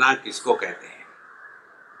साधना किसको कहते हैं।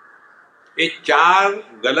 ये 4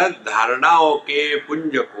 गलत धारणाओं के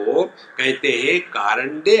पुंज को कहते हैं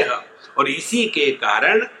कारण देह। और इसी के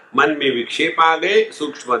कारण मन में विक्षेप आ गए,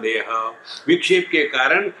 सूक्ष्म देह। विक्षेप के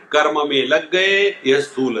कारण कर्म में लग गए, यह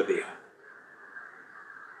स्थूल देह।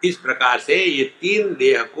 इस प्रकार से ये 3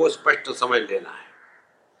 देह को स्पष्ट समझ लेना है।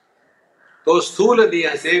 तो स्थूल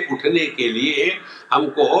देह से उठने के लिए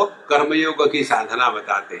हमको कर्मयोग की साधना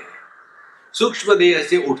बताते हैं। सूक्ष्म देह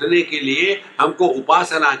से उठने के लिए हमको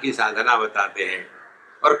उपासना की साधना बताते हैं।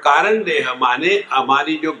 और कारण देह माने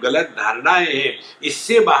हमारी जो गलत धारणाएं हैं,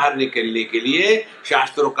 इससे बाहर निकलने के लिए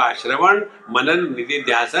शास्त्रों का श्रवण, मनन,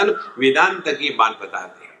 निधिध्यासन, वेदांत की बात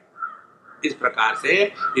बताते हैं। इस प्रकार से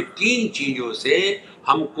ये 3 चीजों से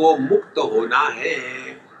हमको मुक्त होना है।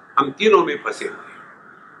 हम तीनों में फंसे हुए।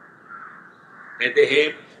 कहते हैं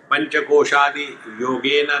पंचकोशादि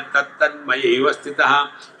योगेन तत्तन्मयैव स्थितः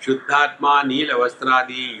शुद्धात्मा नील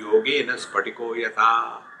वस्त्रादि योगेन स्फटिको यथा।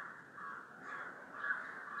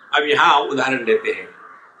 अब यहां उदाहरण देते हैं।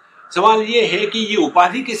 सवाल ये है कि ये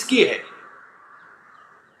उपाधि किसकी है?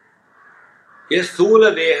 ये स्थूल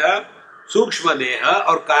देह, सूक्ष्म देह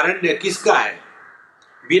और कारण देह किसका है?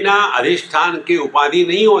 बिना अधिष्ठान के उपाधि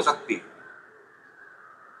नहीं हो सकती।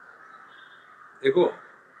 देखो,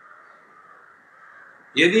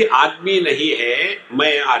 यदि आदमी नहीं है,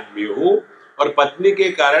 मैं आदमी हूं और पत्नी के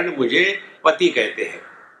कारण मुझे पति कहते हैं,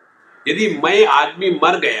 यदि मैं आदमी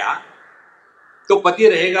मर गया तो पति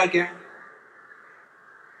रहेगा क्या?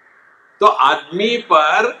 तो आदमी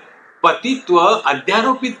पर पतित्व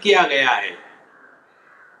अध्यारोपित किया गया है।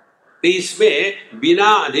 तो इसमें बिना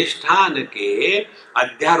अधिष्ठान के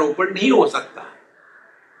अध्यारोपण नहीं हो सकता।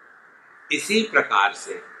 इसी प्रकार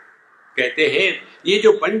से कहते हैं ये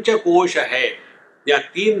जो पंचकोश है या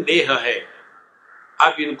तीन देह है,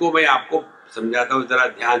 अब इनको मैं आपको समझाता हूं, जरा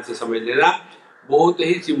ध्यान से समझ लेना। बहुत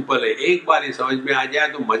ही सिंपल है, एक बार ये समझ में आ जाए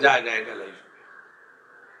तो मजा आ जाएगा लाइफ में।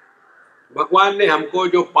 भगवान ने हमको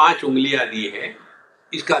जो 5 उंगलियां दी है,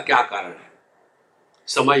 इसका क्या कारण है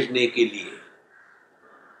समझने के लिए।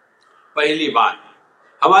 पहली बात,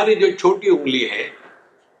 हमारी जो छोटी उंगली है,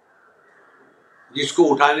 जिसको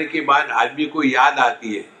उठाने के बाद आदमी को याद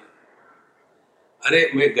आती है,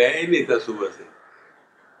 अरे मैं गया ही नहीं था सुबह से।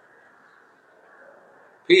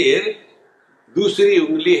 फिर दूसरी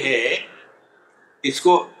उंगली है,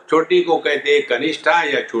 इसको छोटी को कहते हैं कनिष्ठा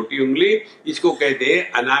या छोटी उंगली, इसको कहते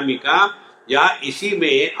हैं अनामिका, या इसी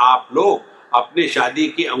में आप लोग अपने शादी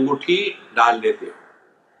की अंगूठी डाल देते हो।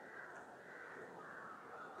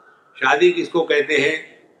 शादी किसको कहते हैं?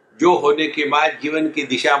 जो होने के बाद जीवन की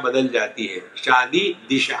दिशा बदल जाती है, शादी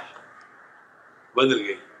दिशा बदल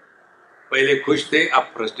गई। पहले खुश थे,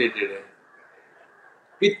 अब फ्रस्ट्रेटेड है।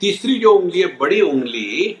 फिर तीसरी जो उंगली है, बड़ी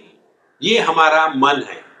उंगली, ये हमारा मन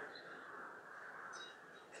है।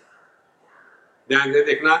 ध्यान से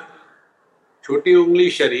देखना, छोटी उंगली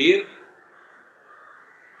शरीर,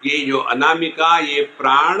 ये जो अनामिका ये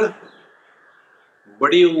प्राण,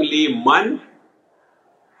 बड़ी उंगली मन,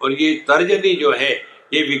 और ये तर्जनी जो है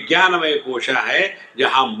ये विज्ञानमय कोशा है,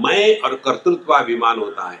 जहां मैं और कर्तृत्वाभिमान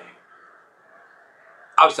होता है।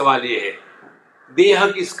 अब सवाल ये है, देह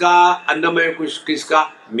किसका, अन्नमय कोश किसका?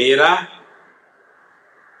 मेरा।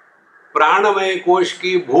 प्राणमय कोश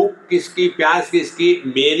की भूख किसकी, प्यास किसकी?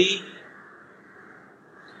 मेरी।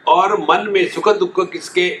 और मन में सुख दुख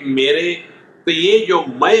किसके? मेरे। तो ये जो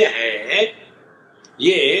मैं है,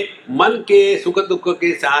 ये मन के सुख दुख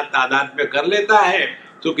के साथ तादात्म्य कर लेता है,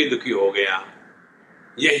 सुखी दुखी हो गया।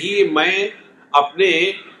 यही मैं अपने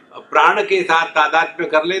प्राण के साथ तादात्म्य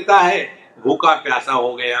कर लेता है, भूखा प्यासा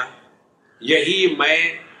हो गया। यही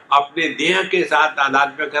मैं अपने देह के साथ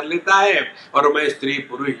तादात्म्य कर लेता है और मैं स्त्री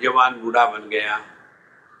पुरुष जवान बूढ़ा बन गया।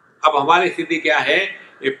 अब हमारी स्थिति क्या है?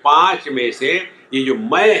 ये 5 में से ये जो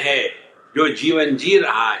मैं है, जो जीवन जी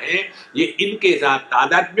रहा है, ये इनके साथ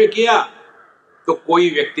तादात्म्य किया तो कोई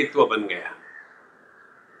व्यक्तित्व बन गया।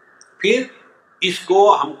 फिर इसको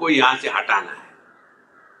हमको यहां से हटाना है।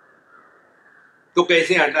 तो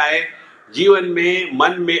कैसे हटाए? जीवन में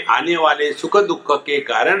मन में आने वाले सुख दुख के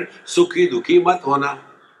कारण सुखी दुखी मत होना।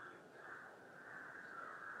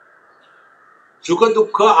 सुख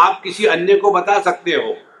दुख आप किसी अन्य को बता सकते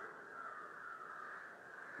हो,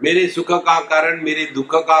 मेरे सुख का कारण, मेरे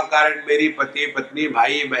दुख का कारण मेरी पति पत्नी,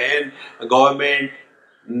 भाई बहन, गवर्नमेंट,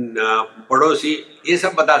 पड़ोसी, ये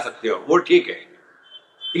सब बता सकते हो, वो ठीक है।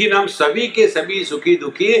 लेकिन हम सभी के सभी सुखी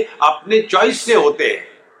दुखी अपने चॉइस से होते हैं।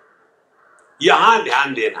 यहां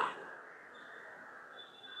ध्यान देना।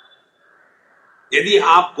 यदि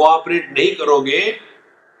आप कोऑपरेट नहीं करोगे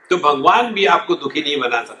तो भगवान भी आपको दुखी नहीं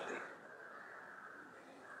बना सकते।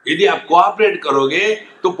 यदि आप कोऑपरेट करोगे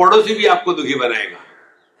तो पड़ोसी भी आपको दुखी बनाएगा।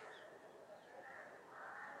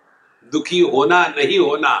 दुखी होना नहीं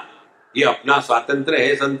होना ये अपना स्वातंत्र्य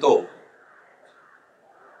है संतो,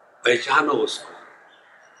 पहचानो उसको।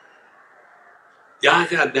 यहां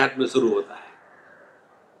से अध्यात्म शुरू होता है।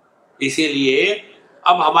 इसीलिए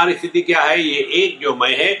अब हमारी स्थिति क्या है? ये एक जो मैं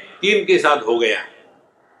है 3 के साथ हो गया,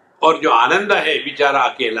 और जो आनंद है बेचारा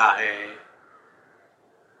अकेला है।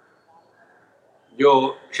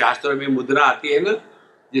 जो शास्त्रों में मुद्रा आती है ना,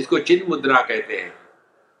 जिसको चिन्ह मुद्रा कहते हैं,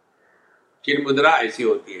 चिन्ह मुद्रा ऐसी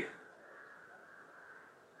होती है।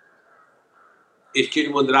 इस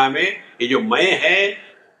चिन्ह मुद्रा में ये जो मैं है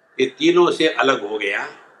ये तीनों से अलग हो गया,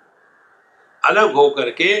 अलग होकर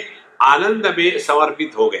के आनंद में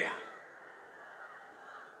समर्पित हो गया।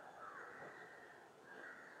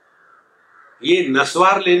 ये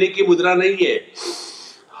नस्वार लेने की मुद्रा नहीं है।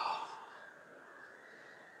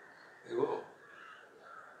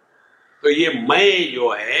 तो ये मैं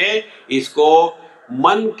जो है, इसको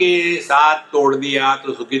मन के साथ तोड़ दिया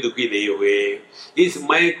तो सुखी दुखी नहीं हुए। इस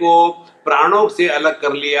मैं को प्राणों से अलग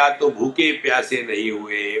कर लिया तो भूखे प्यासे नहीं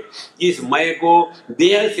हुए। इस मैं को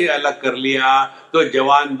देह से अलग कर लिया तो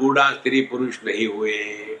जवान बूढ़ा स्त्री पुरुष नहीं हुए।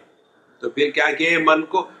 तो फिर क्या किए मन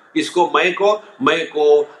को, इसको मैं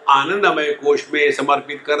को आनंदमय कोश में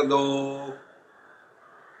समर्पित कर दो।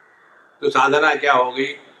 तो साधना क्या होगी?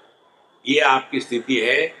 ये आपकी स्थिति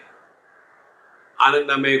है,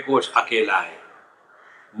 आनंदमय कोश अकेला है,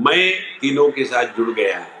 मैं तीनों के साथ जुड़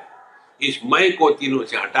गया है। इस मैं को तीनों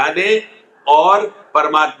से हटा दे और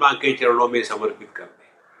परमात्मा के चरणों में समर्पित कर दे।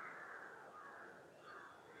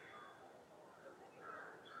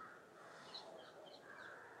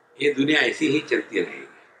 ये दुनिया ऐसी ही चलती रहेगी।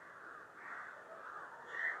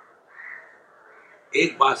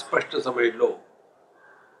 एक बात स्पष्ट समझ लो,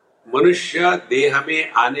 मनुष्य देह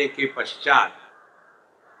में आने के पश्चात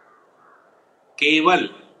केवल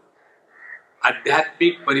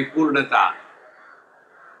आध्यात्मिक परिपूर्णता,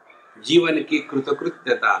 जीवन की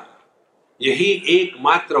कृतकृत्यता, यही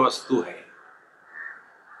एकमात्र वस्तु है।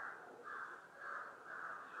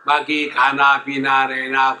 बाकी खाना पीना,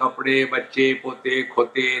 रहना, कपड़े, बच्चे, पोते,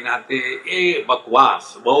 खोते, नाते, ये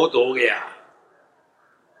बकवास बहुत हो गया।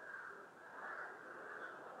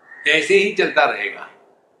 ऐसे ही चलता रहेगा।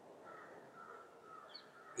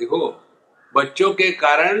 देखो, बच्चों के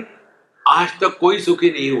कारण आज तक कोई सुखी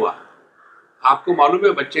नहीं हुआ। आपको मालूम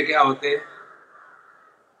है बच्चे क्या होते हैं?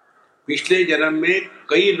 पिछले जन्म में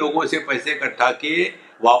कई लोगों से पैसे इकट्ठा किए,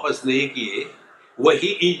 वापस नहीं किए, वही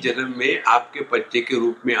इस जन्म में आपके बच्चे के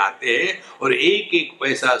रूप में आते हैं और एक एक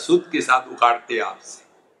पैसा सूद के साथ उखाड़ते हैं आपसे।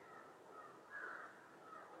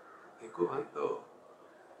 देखो, हम तो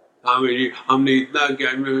हाँ जी हमने इतना किया,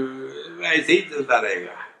 ऐसे ही चलता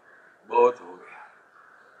रहेगा। बहुत हो गया।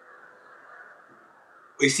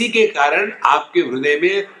 इसी के कारण आपके हृदय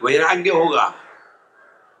में वैराग्य होगा।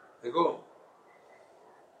 देखो,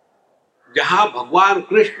 जहां भगवान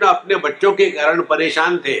कृष्ण अपने बच्चों के कारण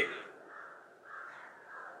परेशान थे,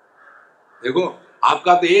 देखो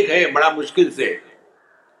आपका तो एक है बड़ा मुश्किल से,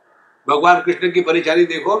 भगवान कृष्ण की परेशानी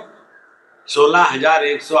देखो,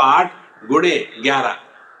 16,108 गुणे 11,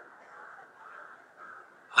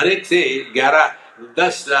 हर एक से 11,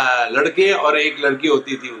 10 लड़के और एक लड़की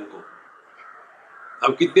होती थी उनको।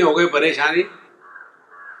 अब कितने हो गए परेशानी?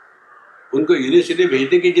 उनको यूनिवर्सिटी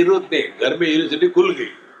भेजने की जरूरत नहीं, घर में यूनिवर्सिटी खुल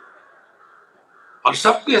गई और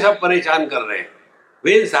सबके सब परेशान कर रहे हैं।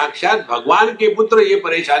 वे साक्षात भगवान के पुत्र ये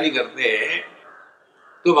परेशानी करते हैं,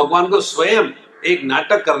 तो भगवान को स्वयं एक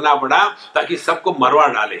नाटक करना पड़ा ताकि सबको मरवा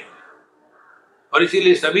डाले। और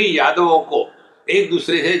इसीलिए सभी यादवों को एक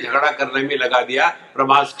दूसरे से झगड़ा करने में लगा दिया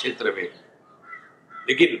प्रभास क्षेत्र में।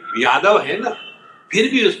 लेकिन यादव है ना, फिर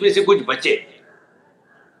भी उसमें से कुछ बचे,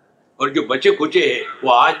 और जो बचे खुचे हैं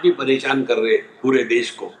वो आज भी परेशान कर रहे पूरे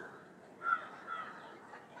देश को।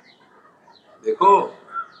 देखो,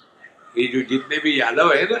 ये जो जितने भी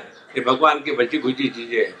यादव है ना, ये भगवान के बची खुची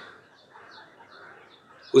चीजें हैं।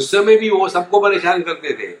 उस समय भी वो सबको परेशान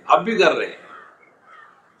करते थे, अब भी कर रहे हैं।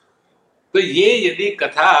 तो ये यदि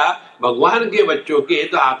कथा भगवान के बच्चों की है,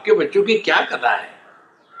 तो आपके बच्चों की क्या कथा है?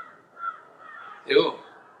 देखो,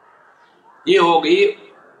 ये हो गई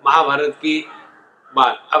महाभारत की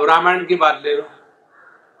बात। अब रामायण की बात ले लो।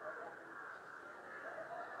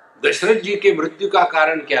 दशरथ जी के मृत्यु का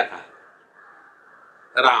कारण क्या था?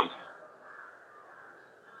 राम।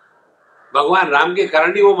 भगवान राम के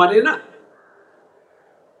कारण ही वो मरे ना।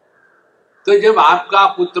 तो जब आपका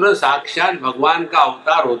पुत्र साक्षात भगवान का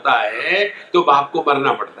अवतार होता है तो बाप को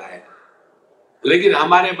मरना पड़ता है। लेकिन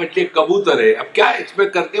हमारे बच्चे कबूतर है, अब क्या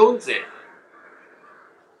एक्सपेक्ट करते हैं उनसे?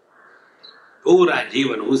 पूरा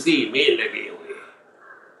जीवन उसी में लगे हुए,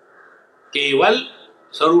 केवल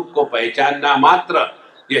स्वरूप को पहचानना मात्र,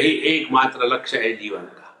 यही एकमात्र लक्ष्य है जीवन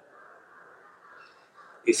का।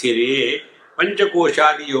 इसीलिए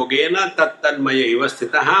पंचकोशादि योगेन तत्तन्मय इव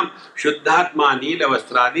स्थितः शुद्धात्मा नील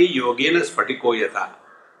वस्त्रादि योगेन स्फटिको यथा।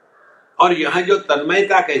 और यह जो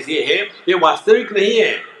तन्मयता कैसी है, ये वास्तविक नहीं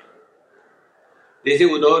है। जैसे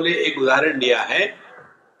उन्होंने एक उदाहरण दिया है,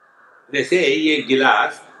 जैसे ये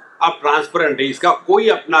गिलास अब ट्रांसपेरेंट है, इसका कोई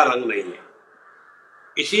अपना रंग नहीं है।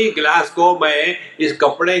 इसी गिलास को मैं इस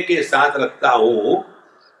कपड़े के साथ रखता हूं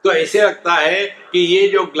तो ऐसे लगता है कि ये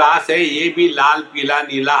जो ग्लास है ये भी लाल, पीला,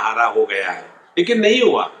 नीला, हरा हो गया है, लेकिन नहीं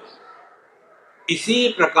हुआ। इसी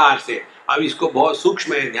प्रकार से, अब इसको बहुत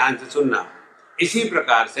सूक्ष्म है, ध्यान से सुनना। इसी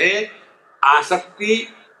प्रकार से आसक्ति,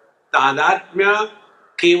 तादात्म्य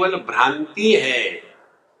केवल भ्रांति है,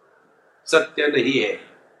 सत्य नहीं है।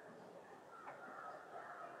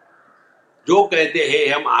 जो कहते हैं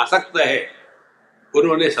हम आसक्त है,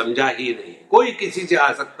 उन्होंने समझा ही नहीं। कोई किसी से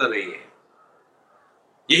आसक्त नहीं है,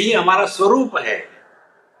 यही हमारा स्वरूप है।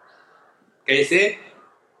 कैसे?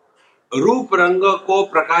 रूप रंग को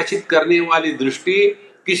प्रकाशित करने वाली दृष्टि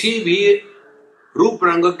किसी भी रूप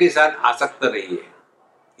रंग के साथ आसक्त नहीं है,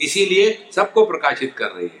 इसीलिए सबको प्रकाशित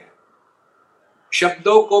कर रही है।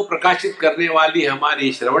 शब्दों को प्रकाशित करने वाली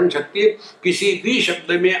हमारी श्रवण शक्ति किसी भी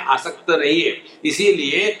शब्द में आसक्त नहीं है,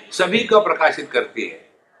 इसीलिए सभी को प्रकाशित करती है।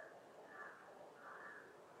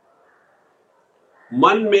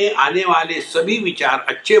 मन में आने वाले सभी विचार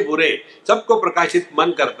अच्छे बुरे सबको प्रकाशित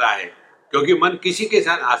मन करता है, क्योंकि मन किसी के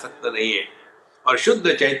साथ आसक्त नहीं है। और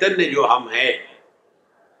शुद्ध चैतन्य जो हम है,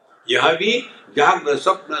 यह भी जागृत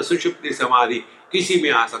स्वप्न सुषुप्ति समाधि किसी में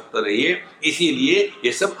आसक्त नहीं है, इसीलिए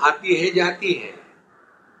ये सब आती है जाती है।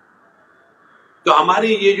 तो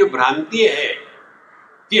हमारी ये जो भ्रांति है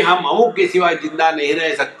कि हम अमुक के सिवा जिंदा नहीं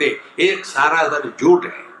रह सकते, एक सारा झूठ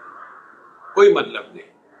है, कोई मतलब नहीं।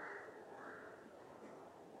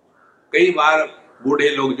 कई बार बूढ़े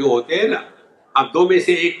लोग जो होते हैं ना, अब दो में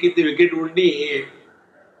से एक की तो विकेट उड़नी ही है,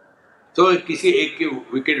 तो किसी एक की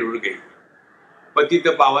विकेट उड़ गई, पतित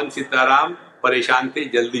पावन सीताराम परेशान थे,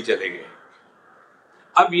 जल्दी चले गए।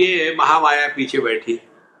 अब ये महामाया पीछे बैठी,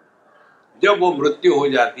 जब वो मृत्यु हो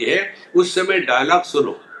जाती है उस समय डायलॉग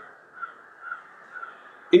सुनो,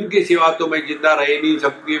 इनके सिवा तो मैं जिंदा रह नहीं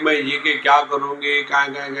सकती, मैं ये के क्या करूंगी,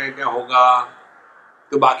 क्या होगा।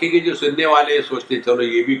 तो बाकी के जो सुनने वाले सोचते चलो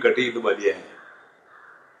ये भी कटी तो बढ़िया है,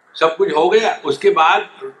 सब कुछ हो गया। उसके बाद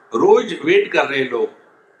रोज वेट कर रहे लोग,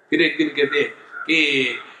 फिर एक दिन कहते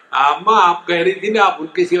कि अम्मा आप कह रही थी ना आप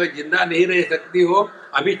उनके सिवा जिंदा नहीं रह सकती हो,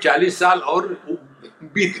 अभी 40 साल और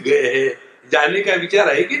बीत गए हैं, जाने का विचार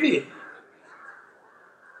है कि नहीं।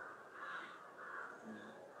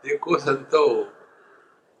 देखो संतो,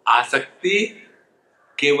 आसक्ति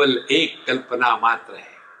केवल एक कल्पना मात्र है,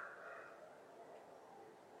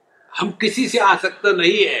 हम किसी से आसक्त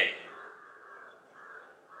नहीं है।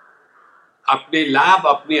 अपने लाभ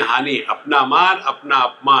अपनी हानि, अपना मान अपना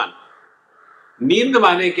अपमान, नींद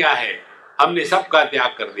माने क्या है, हमने सबका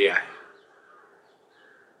त्याग कर दिया है।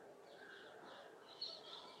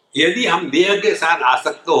 यदि हम देह के साथ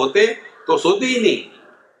आसक्त होते तो सोते ही नहीं।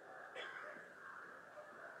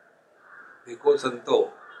 देखो संतो,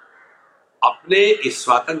 अपने इस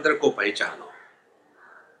स्वातंत्र को पहचानो,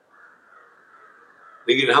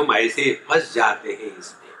 लेकिन हम ऐसे फंस जाते हैं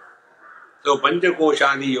इसमें। तो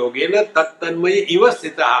पंचकोशादि योगे न तत्तन्मय इव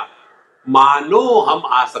स्थितः मानो हम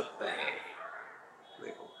आसक्त हैं।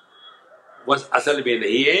 देखो, बस असल में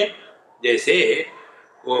नहीं है। जैसे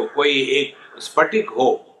कोई एक स्फटिक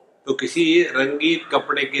हो तो किसी रंगीन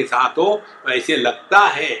कपड़े के साथ हो, तो ऐसे लगता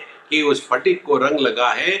है कि उस स्फटिक को रंग लगा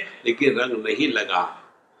है, लेकिन रंग नहीं लगा।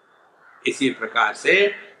 इसी प्रकार से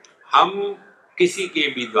हम किसी के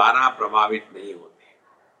भी द्वारा प्रभावित नहीं होते।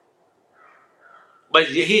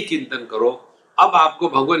 बस यही चिंतन करो। अब आपको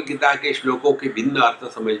भगवद गीता के श्लोकों के भिन्न अर्थ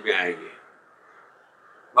समझ में आएंगे।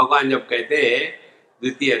 भगवान जब कहते हैं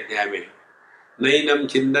द्वितीय अध्याय में, नैनम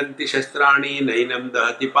छिन्दन्ति शस्त्राणि नैनम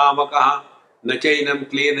दहति पावकः न चैनम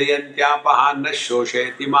क्लेदयन्त्यापः न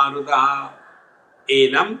शोषयति मारुतः।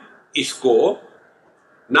 एनम, इसको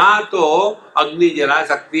ना तो अग्नि जला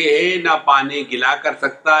सकती है, ना पानी गिला कर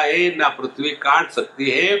सकता है, ना पृथ्वी काट सकती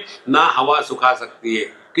है, ना हवा सुखा सकती है।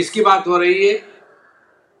 किसकी बात हो रही है?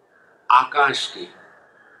 आकाश की।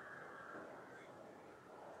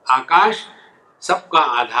 आकाश सबका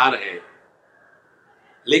आधार है,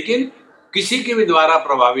 लेकिन किसी के भी द्वारा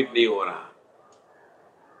प्रभावित नहीं हो रहा।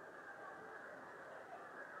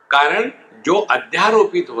 कारण जो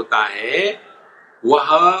अध्यारोपित होता है वह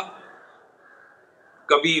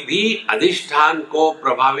कभी भी अधिष्ठान को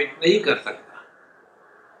प्रभावित नहीं कर सकता।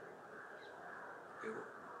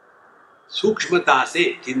 सूक्ष्मता से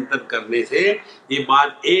चिंतन करने से ये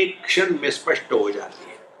बात एक क्षण में स्पष्ट हो जाती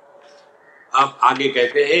है। अब आगे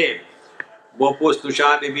कहते हैं,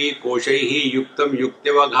 वपुस्तुषादिभि कोशैहि युक्तम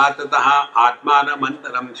युक्त्यवघाततः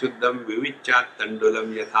आत्मानमन्तरं शुद्धम विविच्यात्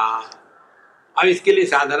तण्डुलं यथा। अब इसके लिए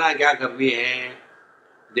साधना क्या करनी है?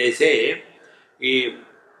 जैसे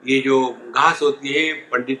ये जो घास होती है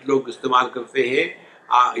पंडित लोग इस्तेमाल करते हैं,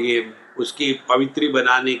 ये उसकी पवित्री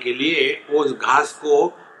बनाने के लिए उस घास को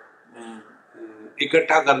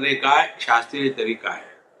इकट्ठा करने का शास्त्रीय तरीका है।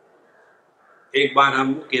 एक बार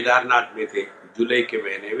हम केदारनाथ में थे जुलाई के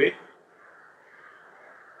महीने में,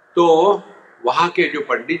 तो वहां के जो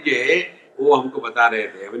पंडित जी है वो हमको बता रहे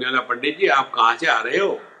थे। मैंने बोला, पंडित जी आप कहाँ से आ रहे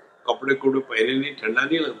हो, कपड़े पहने नहीं, ठंडा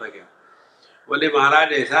नहीं लगता क्या? बोले,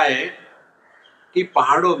 महाराज ऐसा है कि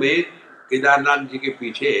पहाड़ों में केदारनाथ जी के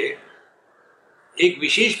पीछे एक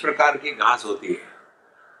विशेष प्रकार की घास होती है,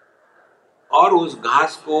 और उस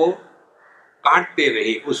घास को काटते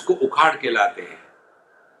नहीं, उसको उखाड़ के लाते हैं,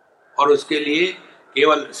 और उसके लिए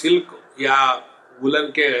केवल सिल्क या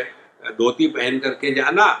वुलन के धोती पहन करके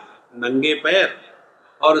जाना, नंगे पैर,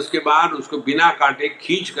 और उसके बाद उसको बिना काटे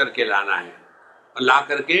खींच करके लाना है, और ला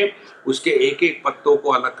करके उसके एक एक पत्तों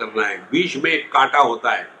को अलग करना है। बीच में एक कांटा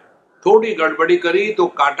होता है, थोड़ी गड़बड़ी करी तो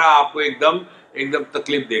कांटा आपको एकदम एकदम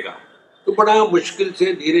तकलीफ देगा। तो बड़ा मुश्किल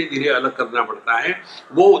से धीरे धीरे अलग करना पड़ता है।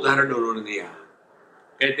 वो उदाहरण उन्होंने दिया।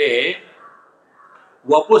 कहते हैं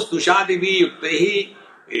वपुस्तुषादि भी युक्त ही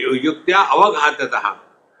युक्त्या अवघाततः।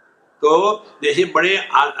 तो जैसे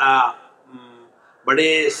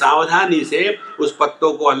बड़े सावधानी से उस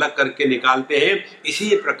पत्तों को अलग करके निकालते हैं,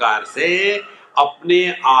 इसी प्रकार से अपने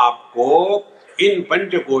आप को इन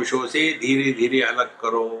पंचकोशों से धीरे धीरे अलग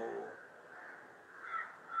करो।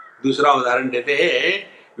 दूसरा उदाहरण देते हैं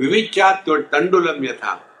विविच्या तंडुलम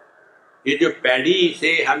यथा। ये जो पैडी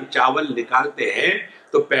से हम चावल निकालते हैं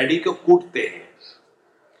तो पैडी को कूटते हैं,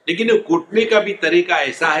 लेकिन कूटने का भी तरीका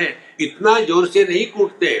ऐसा है, इतना जोर से नहीं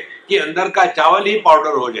कूटते कि अंदर का चावल ही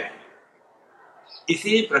पाउडर हो जाए।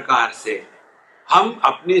 इसी प्रकार से हम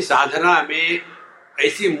अपनी साधना में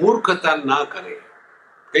ऐसी मूर्खता ना करें।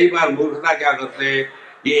 कई बार मूर्खता क्या करते हैं,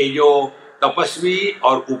 ये जो तपस्वी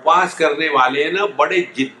और उपास करने वाले ना बड़े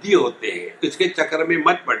जिद्दी होते हैं, इसके चक्कर में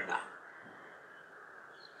मत पड़ना।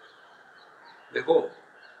 देखो,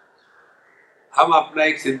 हम अपना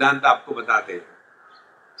एक सिद्धांत आपको बताते हैं।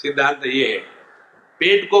 सिद्धांत ये है,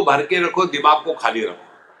 पेट को भर के रखो, दिमाग को खाली रखो।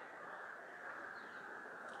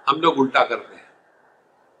 हम लोग उल्टा करते हैं,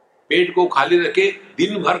 पेट को खाली रखे,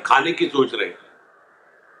 दिन भर खाने की सोच रहे,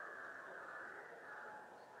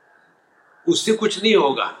 उससे कुछ नहीं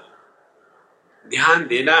होगा। ध्यान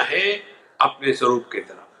देना है अपने स्वरूप की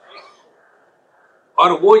तरफ,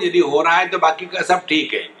 और वो यदि हो रहा है तो बाकी का सब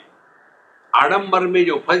ठीक है। आडंबर में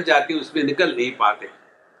जो फंस जाते उसमें निकल नहीं पाते।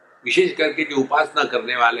 विशेष करके जो उपासना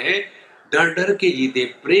करने वाले हैं, डर डर के जीते,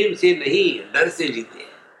 प्रेम से नहीं, डर से जीते।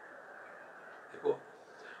 देखो,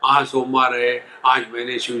 आज सोमवार है, आज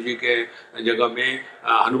मैंने शिव जी के जगह में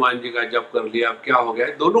हनुमान जी का जप कर लिया, अब क्या हो गया,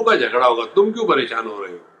 दोनों का झगड़ा होगा, तुम क्यों परेशान हो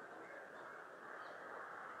रहे हो।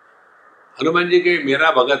 हनुमान जी के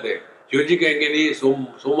मेरा भगत है, शिव जी कहेंगे नहीं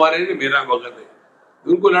सोमवार है ना, मेरा भगत है।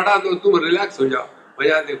 उनको लड़ा दो, तुम रिलैक्स हो जाओ,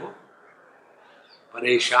 मजा देखो।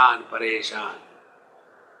 परेशान परेशान।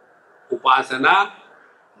 उपासना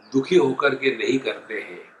दुखी होकर के नहीं करते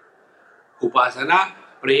हैं, उपासना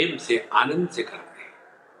प्रेम से, आनंद से करते हैं।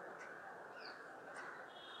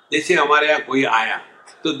 जैसे हमारे यहाँ कोई आया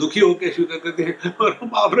तो दुखी होकर स्वीकार करते हैं, और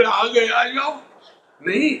बाप रे आ गए, आ जाओ।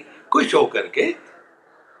 नहीं, खुश होकर के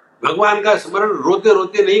भगवान का स्मरण रोते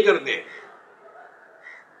रोते नहीं करते।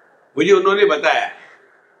 मुझे उन्होंने बताया,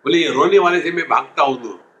 बोले ये रोने वाले से मैं भागता हूं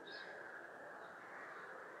दूर।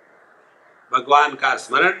 भगवान का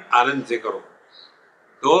स्मरण आनंद से करो।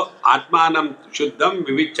 तो आत्मानम शुद्धम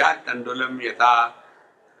विविच्चा तंडुलम यथा।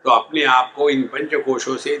 तो अपने आप को इन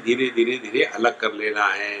पंचकोशों से धीरे धीरे धीरे अलग कर लेना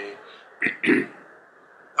है।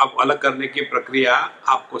 अब अलग करने की प्रक्रिया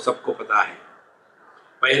आपको सबको पता है।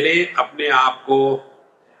 पहले अपने आप को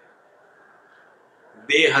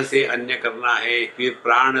देह से अन्य करना है, फिर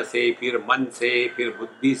प्राण से, फिर मन से, फिर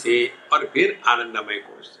बुद्धि से, और फिर आनंदमय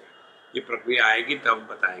कोश से। ये प्रक्रिया आएगी तब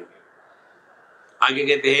बताएंगे। आगे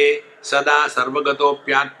कहते हैं सदा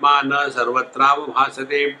सर्वगतोप्यात्मा न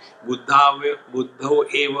सर्वत्रावभासते बुद्धो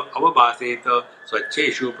एव अवभासेत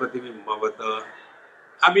स्वच्छेषु प्रतिबिंबवत।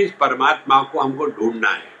 अब इस परमात्मा को हमको ढूंढना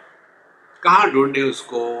है। कहाँ ढूंढे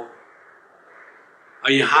उसको?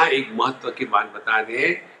 और यहाँ एक महत्व की बात बता दे,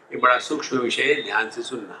 ये बड़ा सूक्ष्म विषय, ध्यान से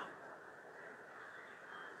सुनना।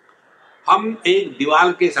 हम एक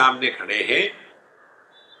दीवार के सामने खड़े हैं,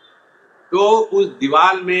 तो उस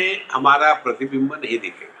दीवार में हमारा प्रतिबिंब नहीं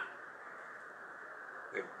दिखेगा।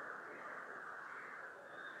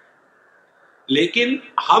 लेकिन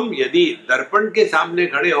हम यदि दर्पण के सामने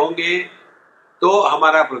खड़े होंगे तो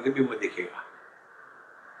हमारा प्रतिबिंब दिखेगा।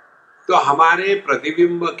 तो हमारे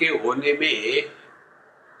प्रतिबिंब के होने में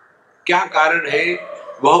क्या कारण है?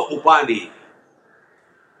 वह उपाधि।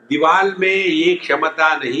 दीवार में ये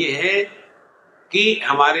क्षमता नहीं है कि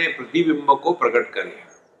हमारे प्रतिबिंब को प्रकट करे।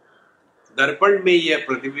 दर्पण में यह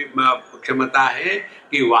प्रतिबिंब क्षमता है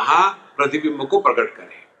कि वहां प्रतिबिंब को प्रकट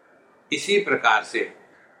करे। इसी प्रकार से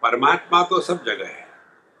परमात्मा तो सब जगह है,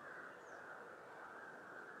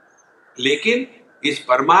 लेकिन इस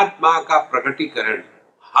परमात्मा का प्रकटीकरण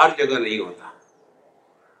हर जगह नहीं होता।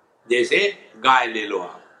 जैसे गाय ले लो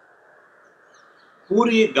आप,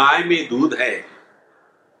 पूरी गाय में दूध है,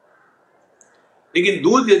 लेकिन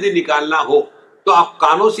दूध यदि निकालना हो तो आप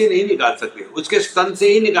कानों से नहीं निकाल सकते, उसके स्तन से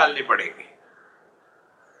ही निकालने पड़ेंगे।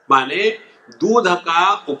 माने दूध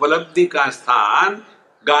का उपलब्धि का स्थान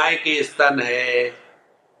गाय के स्तन है,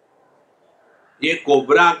 ये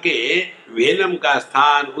कोबरा के वेनम का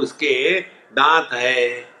स्थान उसके दांत है।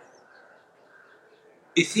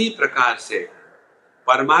 इसी प्रकार से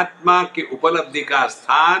परमात्मा की उपलब्धि का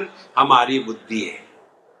स्थान हमारी बुद्धि है।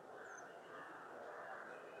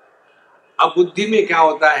 अब बुद्धि में क्या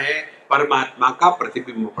होता है, परमात्मा का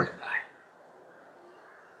प्रतिबिंब पड़ता है।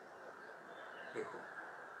 देखो,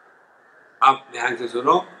 आप ध्यान से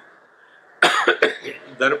सुनो।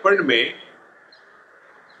 दर्पण में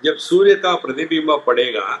जब सूर्य का प्रतिबिंब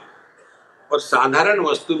पड़ेगा और साधारण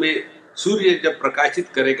वस्तु में सूर्य जब प्रकाशित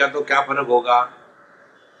करेगा तो क्या फर्क होगा?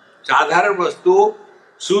 साधारण वस्तु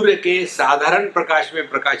सूर्य के साधारण प्रकाश में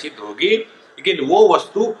प्रकाशित होगी, लेकिन वो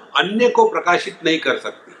वस्तु अन्य को प्रकाशित नहीं कर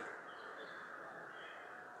सकती।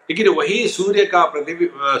 लेकिन वही सूर्य का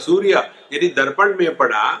प्रतिबिंब, सूर्य यदि दर्पण में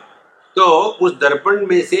पड़ा तो उस दर्पण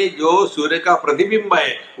में से जो सूर्य का प्रतिबिंब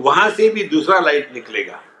है वहां से भी दूसरा लाइट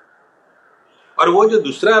निकलेगा, और वो जो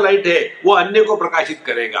दूसरा लाइट है वो अन्य को प्रकाशित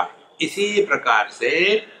करेगा। इसी प्रकार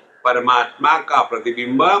से परमात्मा का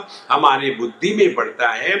प्रतिबिंब हमारे बुद्धि में पड़ता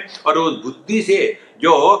है, और उस बुद्धि से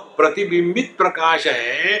जो प्रतिबिंबित प्रकाश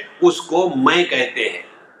है उसको मैं कहते हैं।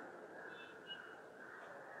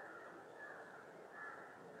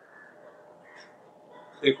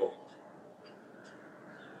 देखो,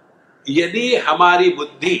 यदि हमारी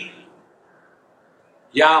बुद्धि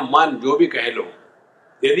या मन जो भी कह लो,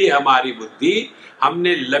 यदि हमारी बुद्धि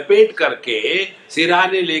हमने लपेट करके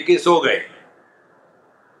सिरहाने लेके सो गए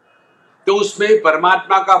तो उसमें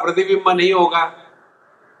परमात्मा का प्रतिबिंब नहीं होगा।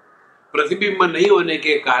 प्रतिबिंब नहीं होने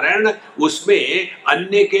के कारण उसमें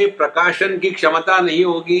अन्य के प्रकाशन की क्षमता नहीं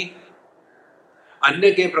होगी।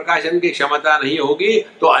 अन्य के प्रकाशन की क्षमता नहीं होगी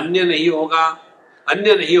तो अन्य नहीं होगा,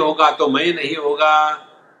 अन्य नहीं होगा तो मैं नहीं होगा।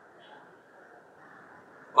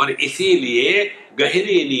 और इसीलिए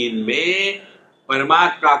गहरी नींद में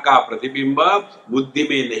परमात्मा का प्रतिबिंब बुद्धि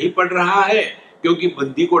में नहीं पड़ रहा है, क्योंकि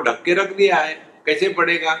बुद्धि को ढक के रख दिया है। कैसे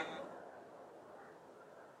पड़ेगा?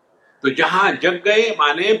 तो जहां जग गए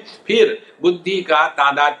माने फिर बुद्धि का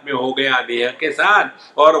तादात्म्य हो गया देह के साथ,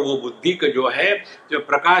 और वो बुद्धि का जो है जो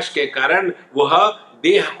प्रकाश के कारण वह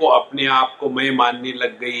देह को अपने आप को मैं मानने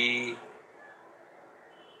लग गई।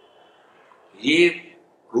 ये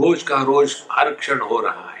रोज का रोज हर क्षण हो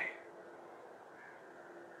रहा है।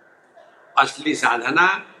 असली साधना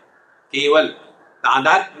केवल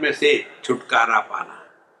तादात्म्य से छुटकारा पाना।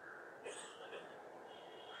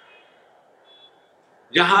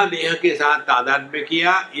 जहां देह के साथ तादात्म्य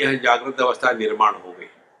किया, यह जागृत अवस्था निर्माण हो गई।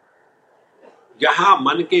 जहां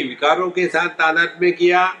मन के विकारों के साथ तादात्म्य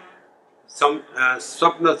किया,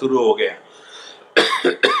 स्वप्न शुरू हो गया।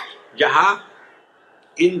 जहां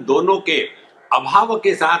इन दोनों के अभाव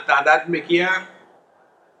के साथ तादात्म्य किया,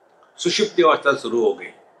 सुषुप्ति अवस्था शुरू हो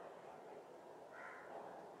गई।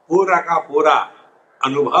 पूरा का पूरा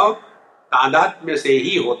अनुभव तादात्म्य से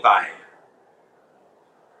ही होता है।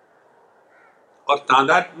 और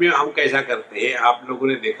तादात्म्य हम कैसा करते हैं, आप लोगों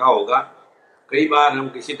ने देखा होगा, कई बार हम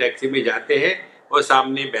किसी टैक्सी में जाते हैं और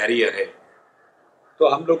सामने बैरियर है, तो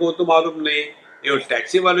हम लोगों को तो मालूम नहीं, ये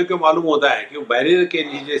टैक्सी वालों को मालूम होता है कि वो बैरियर के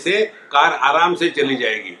नीचे से कार आराम से चली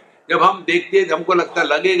जाएगी। जब हम देखते हैं हमको लगता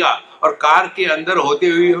लगेगा, और कार के अंदर होते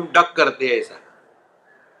हुए हम डक करते हैं, ऐसा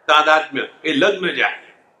तादात्म्य ये लग न जाए।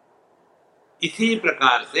 इसी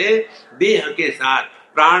प्रकार से देह के साथ,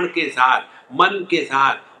 प्राण के साथ, मन के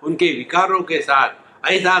साथ, उनके विकारों के साथ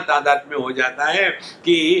ऐसा तादात्म्य हो जाता है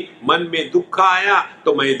कि मन में दुख आया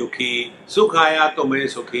तो मैं दुखी, सुख आया तो मैं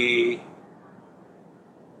सुखी।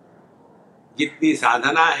 जितनी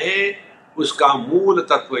साधना है उसका मूल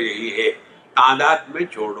तत्व यही है, तादात्म्य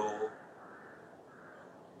छोड़ो।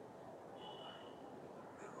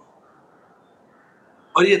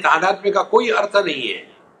 और ये तादात्म्य का कोई अर्थ नहीं है।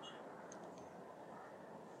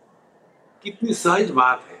 कितनी सहज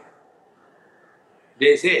बात है।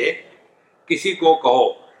 जैसे किसी को कहो,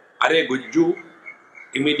 अरे गुज्जू,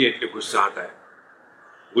 इमीडिएटली गुस्सा आता है।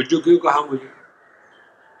 गुज्जू क्यों कहा मुझे?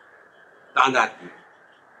 तादात्म्य।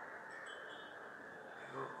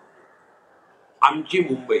 आमची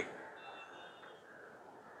मुंबई,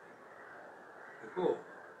 देखो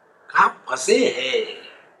कहां फंसे हैं।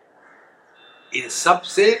 इन सब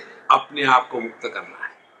से अपने आप को मुक्त करना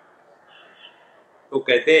है। तो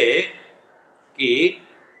कहते हैं कि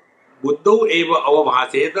बुद्धो एव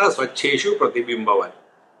अवभासेत स्वच्छेषु प्रतिबिंबवत्।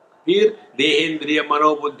 फिर देहेन्द्रिय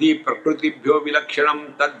मनोबुद्धि प्रकृतिभ्यो विलक्षणम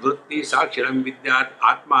तद्वृत्ति साक्षिणम विद्यात्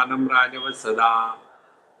आत्मानं राजवत् सदा।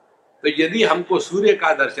 तो यदि हमको सूर्य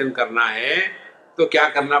का दर्शन करना है तो क्या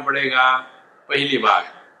करना पड़ेगा? पहली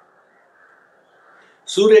बात,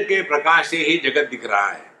 सूर्य के प्रकाश से ही जगत दिख रहा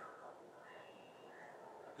है,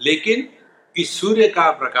 लेकिन इस सूर्य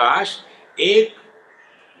का प्रकाश एक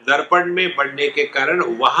दर्पण में पड़ने के कारण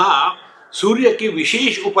वहां सूर्य की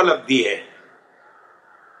विशेष उपलब्धि है।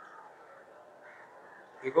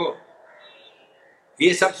 देखो,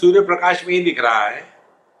 ये सब सूर्य प्रकाश में ही दिख रहा है,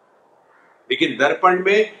 लेकिन दर्पण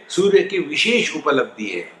में सूर्य की विशेष उपलब्धि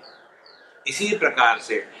है। इसी प्रकार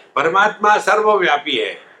से परमात्मा सर्वव्यापी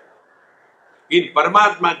है। इन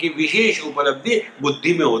परमात्मा की विशेष उपलब्धि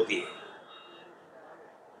बुद्धि में होती है।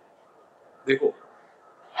 देखो,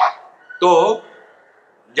 तो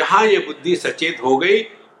जहां ये बुद्धि सचेत हो गई,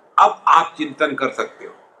 अब आप चिंतन कर सकते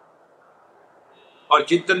हो। और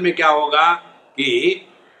चिंतन में क्या होगा कि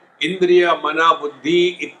इंद्रिय, मना, बुद्धि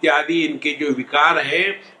इत्यादि इनके जो विकार है,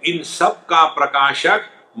 इन सब का प्रकाशक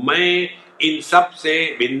मैं इन सब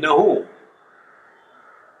से भिन्न हूं।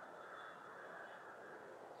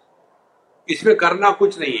 इसमें करना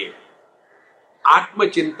कुछ नहीं है।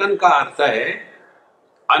 आत्मचिंतन का अर्थ है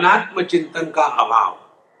अनात्म चिंतन का अभाव।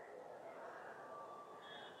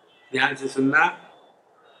 ध्यान से सुनना,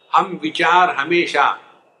 हम विचार हमेशा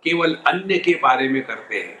केवल अन्य के बारे में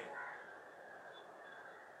करते हैं।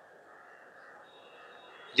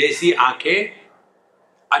 जैसी आंखें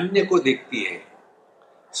अन्य को देखती है,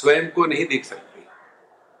 स्वयं को नहीं देख सकती,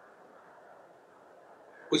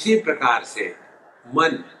 उसी प्रकार से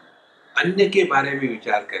मन अन्य के बारे में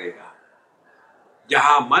विचार करेगा।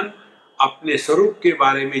 जहां मन अपने स्वरूप के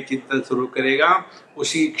बारे में चिंतन शुरू करेगा,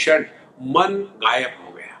 उसी क्षण मन गायब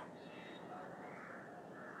हो गया।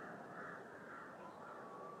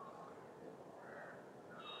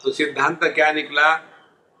 तो सिद्धांत क्या निकला?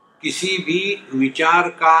 किसी भी विचार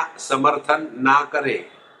का समर्थन ना करें।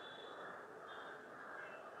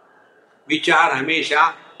 विचार हमेशा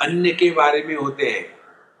अन्य के बारे में होते हैं,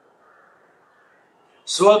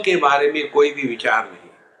 स्व के बारे में कोई भी विचार नहीं।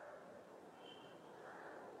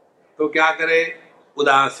 तो क्या करे?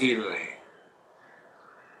 उदासीन रहे।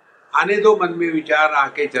 आने दो, मन में विचार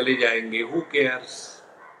आके चले जाएंगे, हु केयर्स।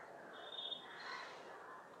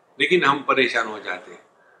 लेकिन हम परेशान हो जाते।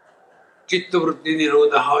 चित्तवृत्ति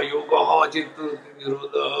निरोध, योग चित्तवृत्ति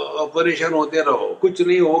निरोध, परेशान होते रहो, कुछ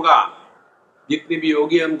नहीं होगा। जितने भी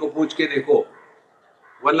योगी हैं उनको पूछ के देखो,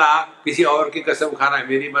 वरना किसी और की कसम खाना है,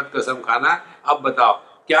 मेरी मत कसम खाना। अब बताओ,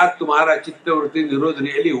 क्या तुम्हारा चित्तवृत्ति निरोध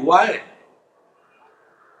रियली हुआ है?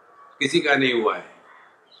 किसी का नहीं हुआ है।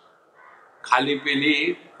 खाली पीली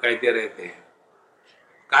कहते रहते हैं।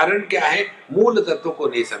 कारण क्या है? मूल तत्व को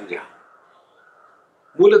नहीं समझा।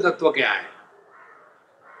 मूल तत्व क्या है?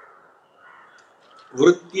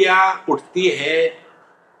 वृत्तियां उठती है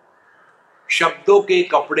शब्दों के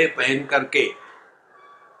कपड़े पहन करके।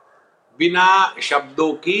 बिना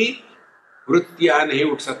शब्दों की वृत्तियां नहीं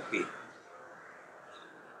उठ सकती।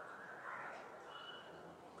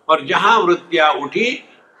 और जहां वृत्तियां उठी,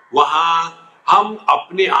 वहां हम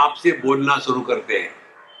अपने आप से बोलना शुरू करते हैं।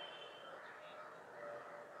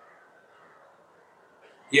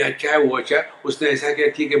 ये अच्छा है, वो अच्छा है, उसने ऐसा किया,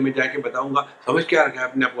 ठीक है मैं जाके बताऊंगा। समझ क्या रखा है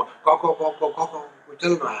अपने आप को?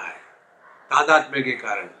 चल रहा है तादात्म्य के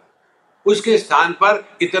कारण। उसके स्थान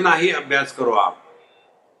पर इतना ही अभ्यास करो, आप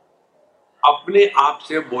अपने आप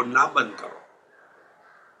से बोलना बंद करो।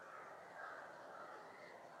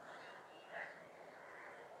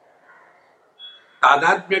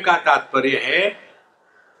 तादात्म्य का तात्पर्य है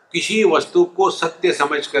किसी वस्तु को सत्य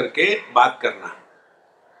समझ करके बात करना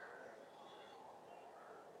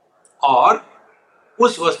और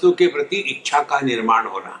उस वस्तु के प्रति इच्छा का निर्माण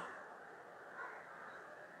होना।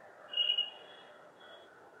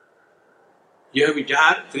 यह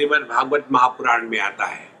विचार श्रीमद् भागवत महापुराण में आता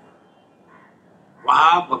है।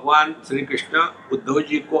 वहां भगवान श्री कृष्ण उद्धव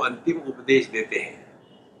जी को अंतिम उपदेश देते हैं।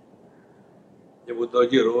 जब उद्धव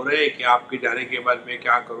जी रो रहे कि आपके जाने के बाद मैं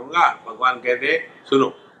क्या करूंगा, भगवान कहते सुनो,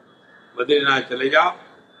 बद्रीनाथ चले जाओ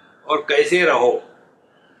और कैसे रहो,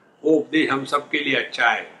 वो उपदेश हम सबके लिए अच्छा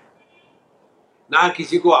है। ना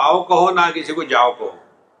किसी को आओ कहो, ना किसी को जाओ कहो,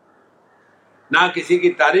 ना किसी की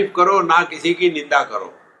तारीफ करो, ना किसी की निंदा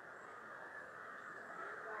करो।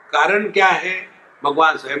 कारण क्या है?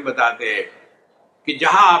 भगवान स्वयं बताते हैं कि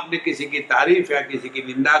जहां आपने किसी की तारीफ या किसी की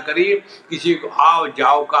निंदा करी, किसी को आओ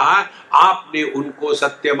जाओ कहा, आपने उनको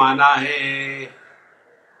सत्य माना है।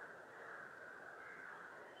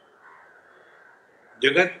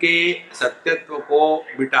 जगत के सत्यत्व को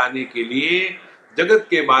मिटाने के लिए जगत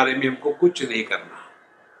के बारे में हमको कुछ नहीं करना।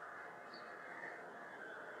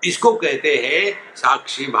 इसको कहते हैं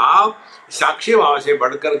साक्षी भाव। साक्षी भाव से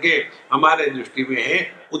बढ़कर के हमारे दृष्टि में है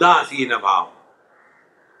उदासीन भाव।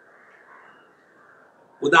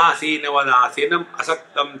 उदासीन वदासीनम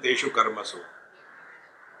असक्तम तेषु कर्मसु।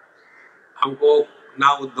 हमको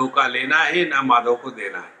ना उद्धव का लेना है, ना माधव को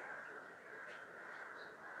देना है।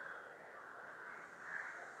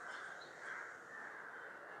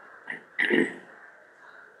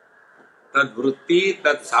 तद्वृत्ति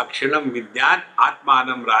तत्साक्षिणम विद्यान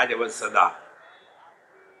आत्मानम राजवत सदा।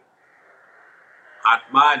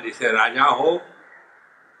 आत्मा जिसे राजा हो,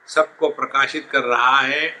 सबको प्रकाशित कर रहा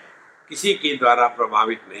है, किसी के द्वारा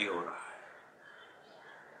प्रभावित नहीं हो रहा है।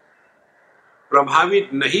 प्रभावित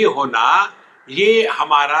नहीं होना ये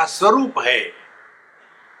हमारा स्वरूप है।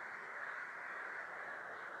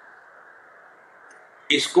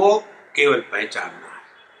 इसको केवल पहचानना है।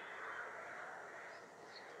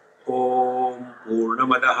 ओम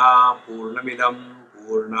पूर्णमदः पूर्णमिदं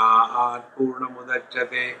पूर्णात्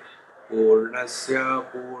पूर्णमुदच्यते पूर्णस्य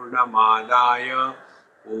पूर्णमादाय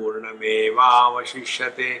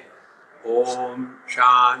पूर्णमेवावशिष्यते। ओम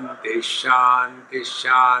शांति शांति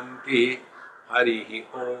शांति। हरि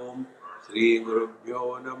ओम। श्री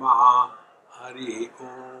गुरुभ्यो नमः। हरि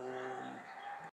ओम।